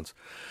makes sense.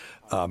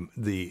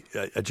 The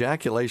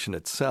ejaculation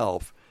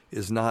itself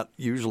is not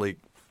usually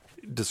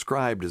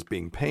described as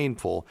being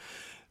painful.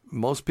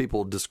 Most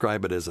people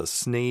describe it as a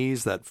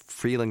sneeze, that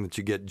feeling that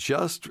you get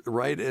just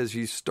right as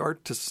you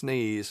start to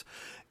sneeze,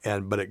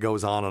 but it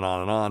goes on and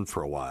on and on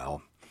for a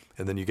while.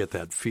 And then you get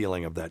that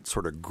feeling of that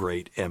sort of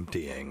great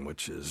emptying,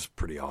 which is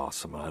pretty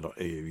awesome.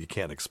 You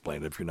can't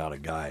explain it. If you're not a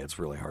guy, it's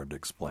really hard to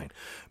explain.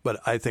 But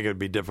I think it would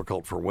be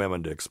difficult for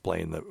women to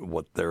explain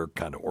what their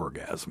kind of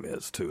orgasm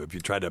is, too. If you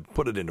try to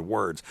put it into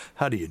words,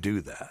 how do you do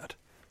that?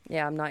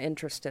 Yeah, I'm not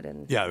interested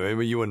in... Yeah,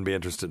 maybe you wouldn't be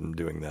interested in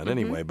doing that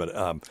anyway,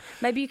 but...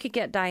 maybe you could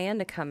get Diane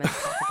to come and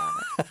talk about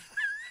it.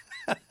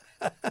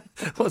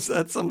 Was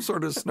that some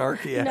sort of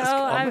snarky ass No,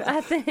 comment?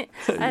 I think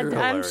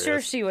I'm sure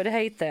she would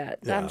hate that.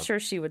 Yeah. I'm sure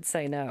she would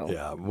say no.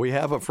 Yeah, we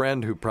have a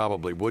friend who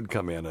probably would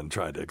come in and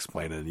try to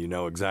explain it. You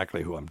know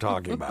exactly who I'm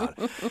talking about.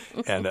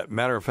 And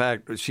matter of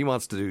fact, she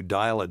wants to do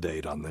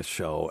Dial-A-Date on this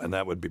show, and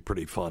that would be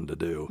pretty fun to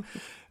do.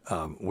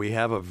 We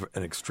have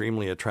an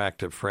extremely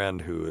attractive friend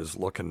who is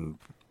looking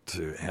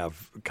to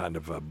have kind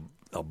of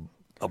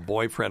a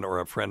boyfriend or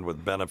a friend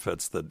with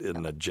benefits that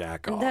isn't a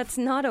jack-off. That's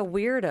not a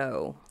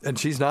weirdo. And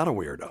she's not a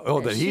weirdo. Oh,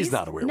 then he's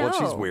not a weirdo. No. Well,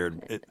 she's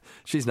weird.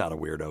 She's not a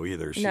weirdo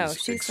either.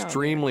 She's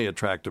extremely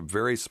attractive,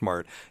 very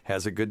smart,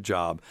 has a good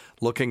job,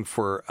 looking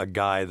for a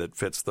guy that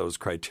fits those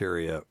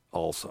criteria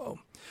also,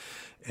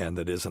 and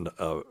that isn't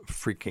a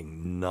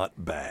freaking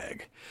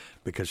nutbag,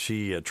 because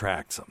she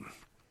attracts them.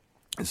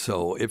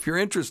 So if you're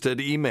interested,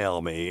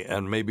 email me,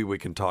 and maybe we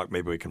can talk.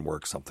 Maybe we can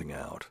work something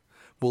out.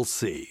 We'll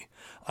see.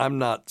 I'm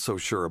not so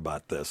sure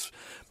about this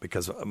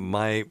because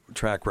my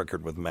track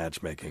record with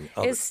matchmaking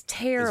is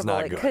terrible.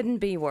 It couldn't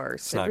be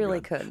worse. It really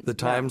couldn't. The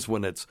times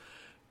when it's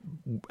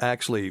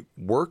actually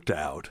worked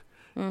out,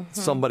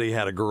 somebody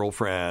had a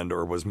girlfriend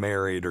or was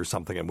married or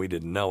something and we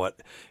didn't know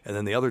it. And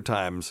then the other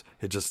times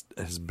it just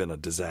has been a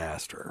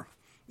disaster,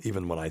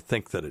 even when I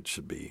think that it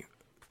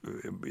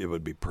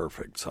would be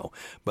perfect. So,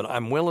 but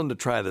I'm willing to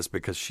try this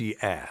because she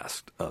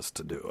asked us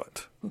to do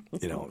it.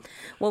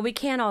 Well, we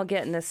can't all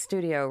get in this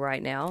studio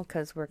right now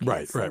because we're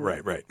canceling.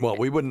 Right. Well,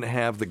 we wouldn't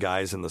have the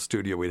guys in the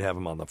studio. We'd have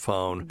them on the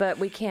phone. But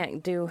we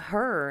can't do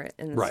her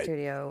in the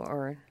studio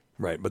or.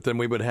 Right, but then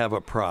we would have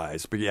a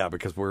prize. But yeah,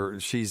 because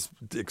she's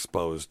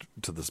exposed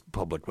to the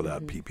public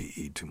without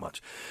PPE too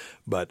much.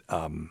 But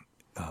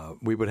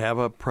we would have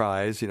a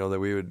prize. That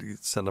we would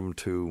send them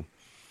to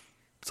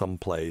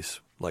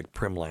someplace like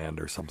Primland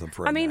or something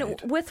for a I mean,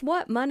 night. with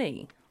what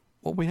money?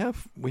 Well, we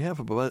have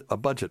a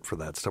budget for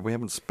that stuff. We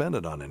haven't spent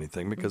it on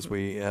anything because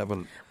we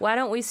haven't. Why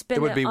don't we spend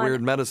it would be on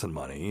Weird Medicine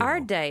money. Our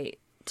date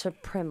to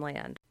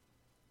Primland.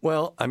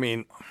 Well, I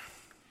mean,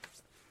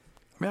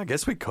 I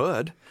guess we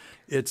could.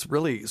 It's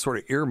really sort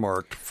of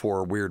earmarked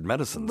for Weird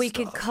Medicine We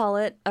stuff. could call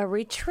it a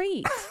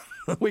retreat.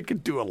 We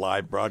could do a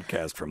live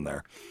broadcast from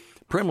there.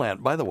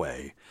 Primland, by the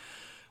way,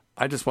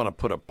 I just want to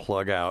put a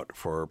plug out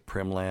for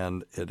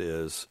Primland. It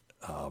is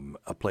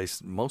a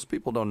place most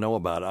people don't know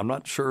about. I'm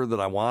not sure that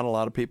I want a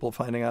lot of people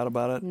finding out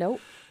about it. Nope.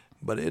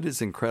 But it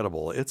is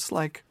incredible. It's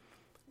like,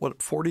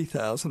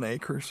 40,000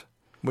 acres?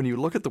 When you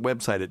look at the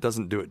website, it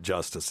doesn't do it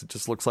justice. It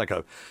just looks like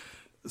a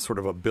sort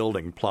of a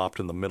building plopped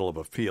in the middle of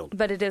a field.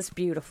 But it is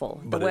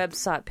beautiful. The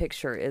website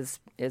picture is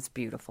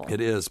beautiful. It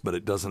is, but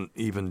it doesn't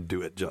even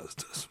do it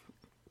justice.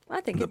 I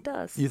think it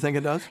does. You think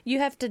it does? You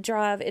have to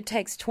drive. It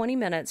takes 20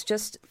 minutes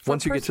just for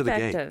once you get to the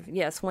gate.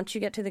 Yes, once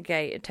you get to the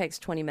gate, it takes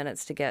 20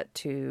 minutes to get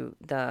to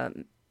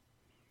the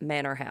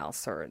manor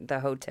house or the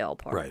hotel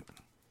part. Right.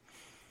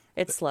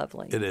 It's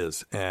lovely. It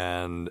is.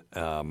 And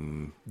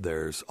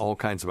there's all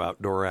kinds of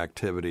outdoor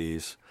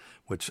activities,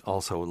 which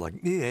also but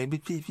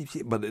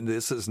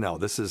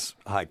this is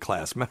high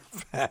class. Matter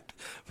of fact,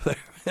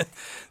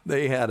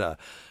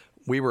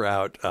 we were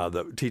out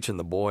teaching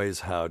the boys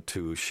how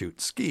to shoot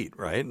skeet,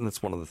 right? And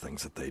that's one of the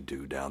things that they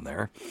do down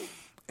there.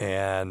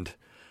 And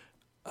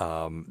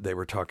they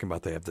were talking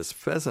about they have this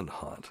pheasant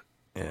hunt.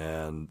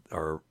 And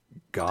our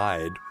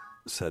guide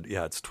said,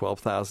 yeah, it's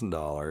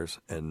 $12,000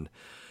 and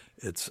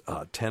it's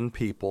 10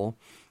 people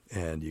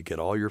and you get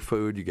all your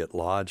food, you get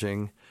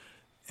lodging,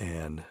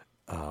 and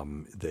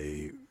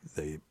they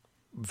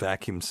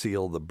vacuum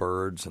seal the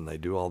birds and they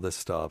do all this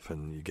stuff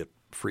and you get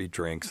free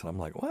drinks. And I'm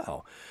like,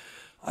 wow.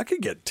 I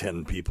could get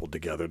 10 people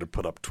together to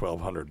put up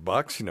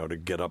 $1,200, to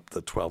get up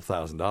the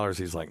 $12,000.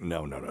 He's like,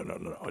 no.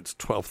 It's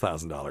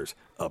 $12,000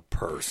 a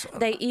person.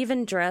 They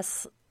even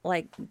dress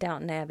like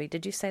Downton Abbey.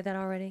 Did you say that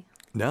already?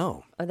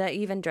 No. Or they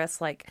even dress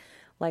like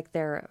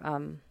they're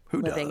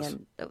Who living does?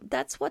 in.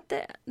 That's what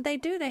they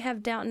do. They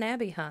have Downton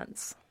Abbey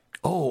hunts.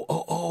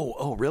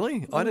 Oh,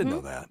 really? I didn't know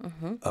that.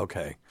 Mm-hmm.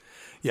 Okay.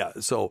 Yeah,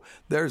 so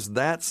there's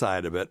that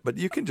side of it, but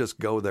you can just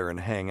go there and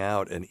hang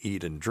out and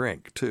eat and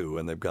drink, too.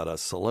 And they've got a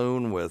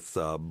saloon with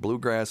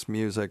bluegrass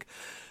music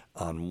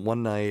on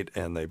one night,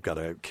 and they've got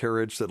a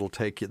carriage that'll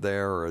take you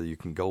there, or you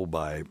can go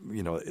by,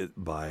 they've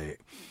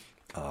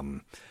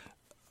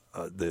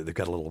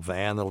got a little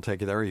van that'll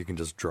take you there. You can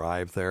just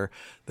drive there.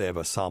 They have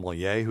a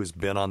sommelier who's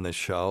been on this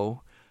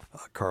show.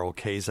 Carl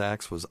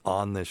Kazax was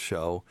on this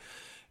show.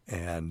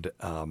 And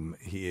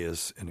he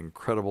is an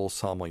incredible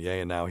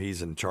sommelier, and now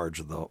he's in charge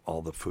of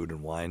all the food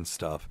and wine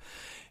stuff.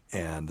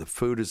 And the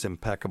food is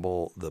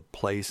impeccable. The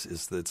place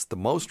it's the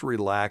most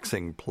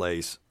relaxing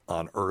place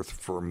on earth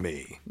for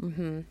me.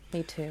 Mm-hmm.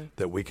 Me too.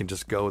 That we can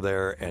just go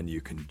there and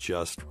you can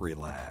just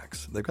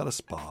relax. They've got a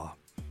spa.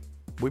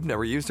 We've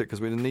never used it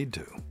because we didn't need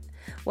to.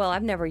 Well,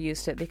 I've never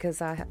used it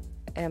because I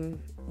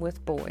am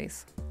with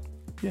boys.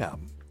 Yeah.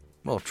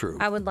 Well, true.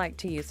 I would like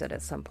to use it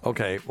at some point.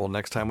 Okay, well,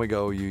 next time we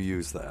go, you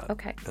use that.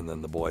 Okay. And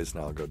then the boys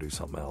now go do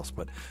something else.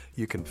 But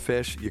you can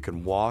fish, you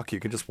can walk, you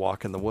can just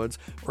walk in the woods,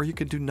 or you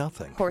can do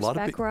nothing.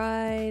 Horseback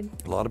ride.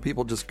 A lot of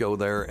people just go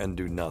there and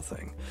do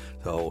nothing.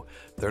 So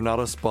they're not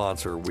a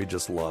sponsor. We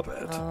just love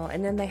it. Oh,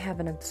 and then they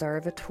have an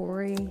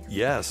observatory.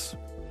 Yes.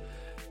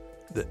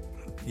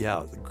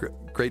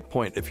 Great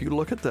point. If you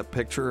look at that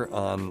picture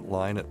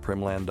online at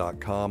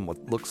primland.com,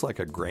 what looks like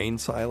a grain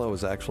silo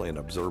is actually an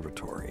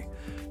observatory.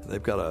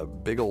 They've got a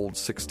big old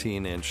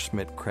 16-inch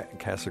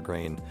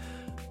Schmidt-Cassegrain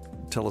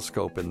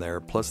telescope in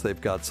there. Plus, they've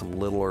got some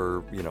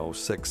littler,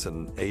 6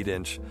 and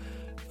 8-inch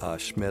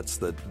Schmidts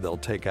that they'll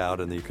take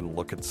out, and you can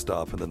look at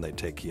stuff, and then they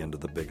take you into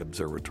the big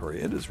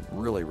observatory. It is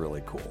really,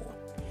 really cool.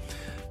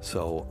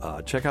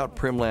 So check out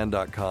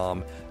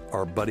primland.com.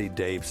 Our buddy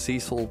Dave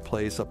Cecil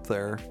plays up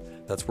there.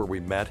 That's where we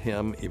met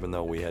him, even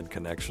though we had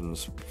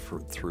connections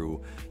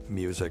through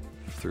music,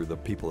 through the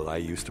people that I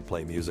used to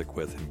play music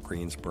with in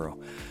Greensboro,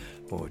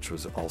 which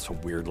was also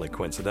weirdly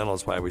coincidental.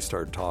 That's why we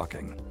started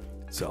talking.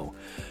 So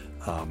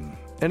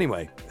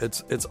anyway,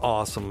 it's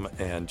awesome,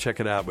 and check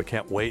it out. We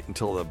can't wait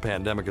until the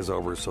pandemic is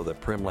over so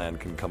that Primland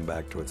can come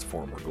back to its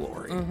former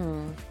glory.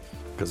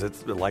 Because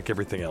it's like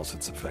everything else,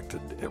 it's affected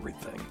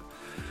everything.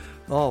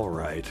 All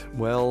right.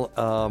 Well,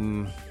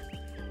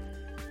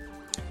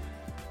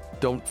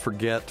 don't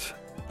forget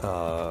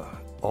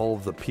all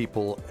of the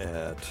people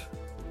at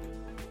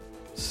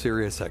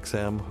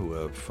SiriusXM who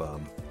have,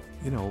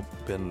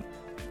 been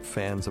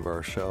fans of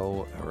our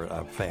show, or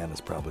a fan is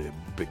probably a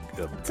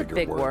bigger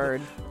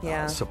word.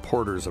 Yeah.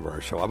 Supporters of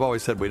our show. I've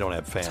always said we don't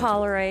have fans.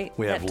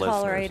 We have listeners.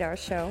 Tolerate our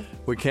show.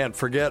 We can't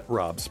forget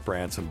Rob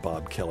Spranson,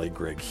 Bob Kelly,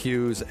 Greg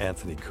Hughes,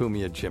 Anthony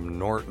Cumia, Jim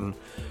Norton,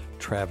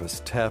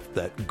 Travis Teff,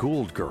 that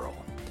Gould girl,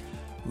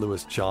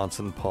 Lewis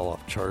Johnson, Paul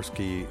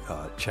Ovcharski,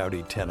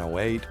 Chowdy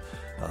 1008,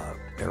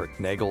 Eric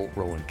Nagel,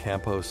 Roland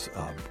Campos,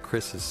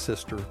 Chris's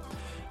sister,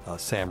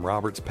 Sam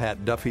Roberts,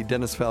 Pat Duffy,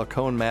 Dennis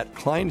Falcone, Matt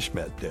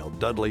Kleinschmidt, Dale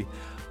Dudley,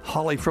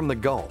 Holly from the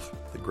Gulf,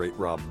 the great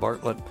Rob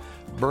Bartlett,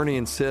 Bernie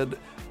and Sid,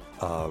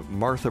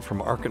 Martha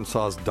from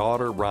Arkansas's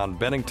Daughter, Ron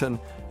Bennington,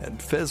 and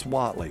Fez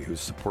Watley, whose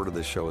support of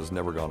this show has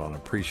never gone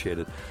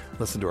unappreciated.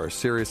 Listen to our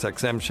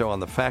SiriusXM show on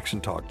the Faction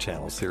Talk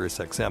channel,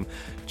 SiriusXM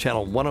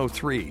channel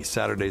 103,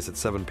 Saturdays at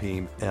 7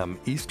 p.m.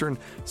 Eastern,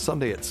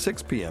 Sunday at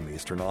 6 p.m.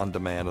 Eastern, on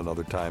demand and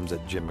other times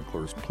at Jim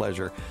McClure's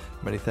pleasure.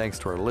 Many thanks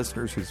to our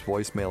listeners whose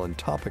voicemail and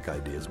topic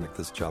ideas make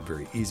this job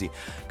very easy.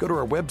 Go to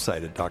our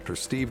website at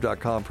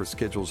drsteve.com for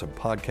schedules and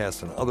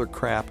podcasts and other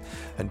crap.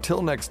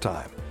 Until next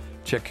time,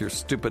 check your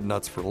stupid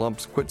nuts for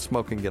lumps, quit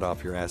smoking, get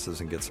off your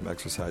asses, and get some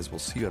exercise. We'll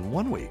see you in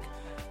 1 week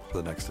for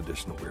the next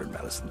edition of Weird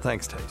Medicine.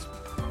 Thanks, Taze.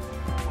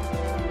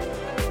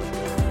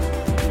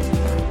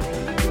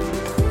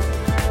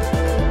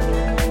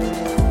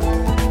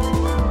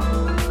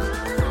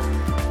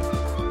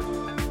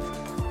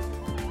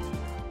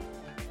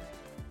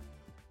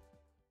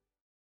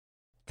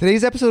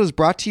 Today's episode is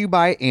brought to you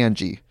by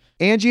Angie.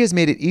 Angie has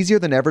made it easier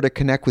than ever to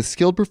connect with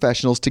skilled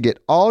professionals to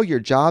get all your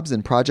jobs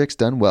and projects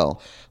done well.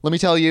 Let me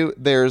tell you,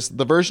 there's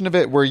the version of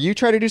it where you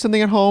try to do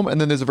something at home, and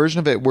then there's a version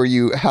of it where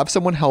you have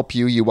someone help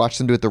you, you watch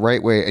them do it the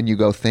right way, and you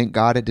go, thank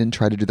God I didn't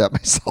try to do that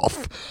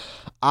myself.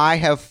 I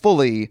have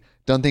fully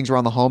done things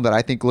around the home that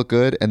I think look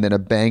good, and then a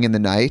bang in the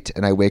night,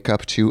 and I wake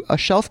up to a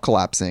shelf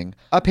collapsing,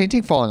 a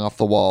painting falling off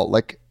the wall.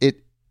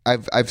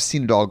 I've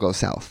seen it all go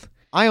south.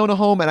 I own a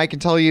home, and I can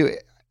tell you,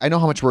 I know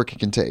how much work it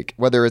can take.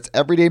 Whether it's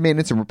everyday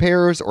maintenance and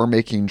repairs or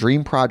making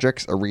dream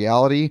projects a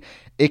reality,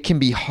 it can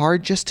be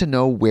hard just to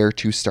know where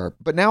to start.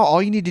 But now all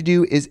you need to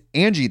do is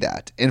Angie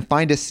that and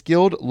find a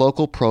skilled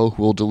local pro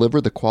who will deliver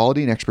the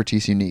quality and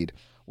expertise you need.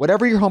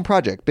 Whatever your home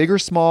project, big or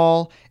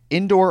small,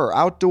 indoor or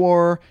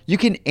outdoor, you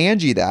can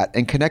Angie that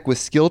and connect with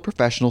skilled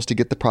professionals to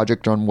get the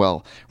project done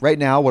well. Right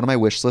now, one of my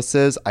wish lists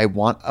is I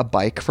want a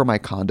bike for my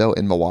condo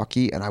in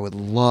Milwaukee, and I would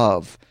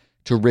love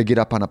to rig it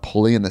up on a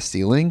pulley in the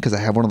ceiling because I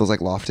have one of those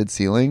lofted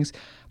ceilings,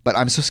 but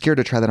I'm so scared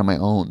to try that on my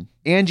own.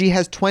 Angie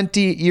has 20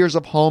 years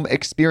of home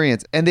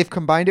experience, and they've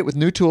combined it with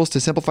new tools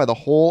to simplify the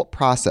whole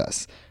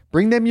process.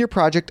 Bring them your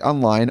project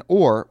online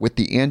or with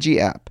the Angie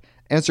app.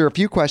 Answer a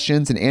few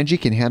questions and Angie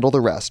can handle the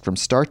rest from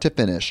start to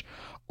finish,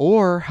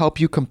 or help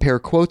you compare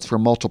quotes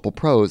from multiple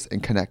pros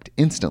and connect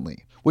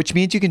instantly, which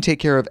means you can take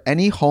care of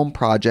any home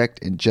project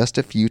in just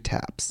a few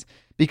taps.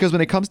 Because when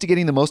it comes to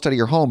getting the most out of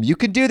your home, you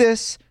can do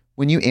this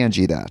when you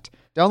Angie that.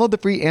 Download the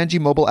free Angie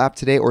mobile app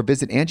today or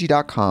visit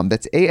Angie.com.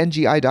 That's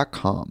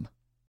ANGI.com.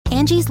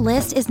 Angie's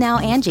List is now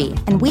Angie,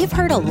 and we've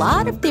heard a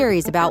lot of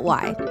theories about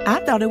why. I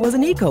thought it was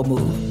an eco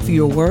move.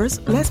 Fewer words,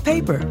 less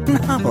paper.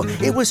 No,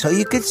 it was so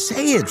you could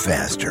say it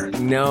faster.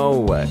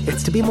 No,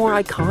 it's to be more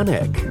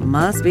iconic.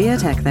 Must be a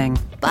tech thing.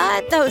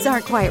 But those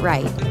aren't quite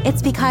right.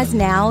 It's because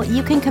now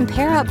you can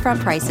compare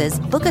upfront prices,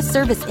 book a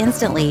service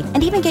instantly,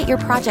 and even get your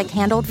project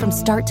handled from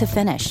start to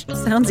finish.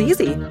 Sounds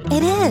easy.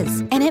 It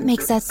is, and it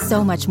makes us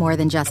so much more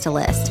than just a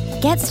list.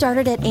 Get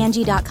started at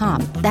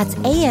Angie.com. That's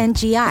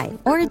ANGI,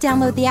 or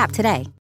download the app today.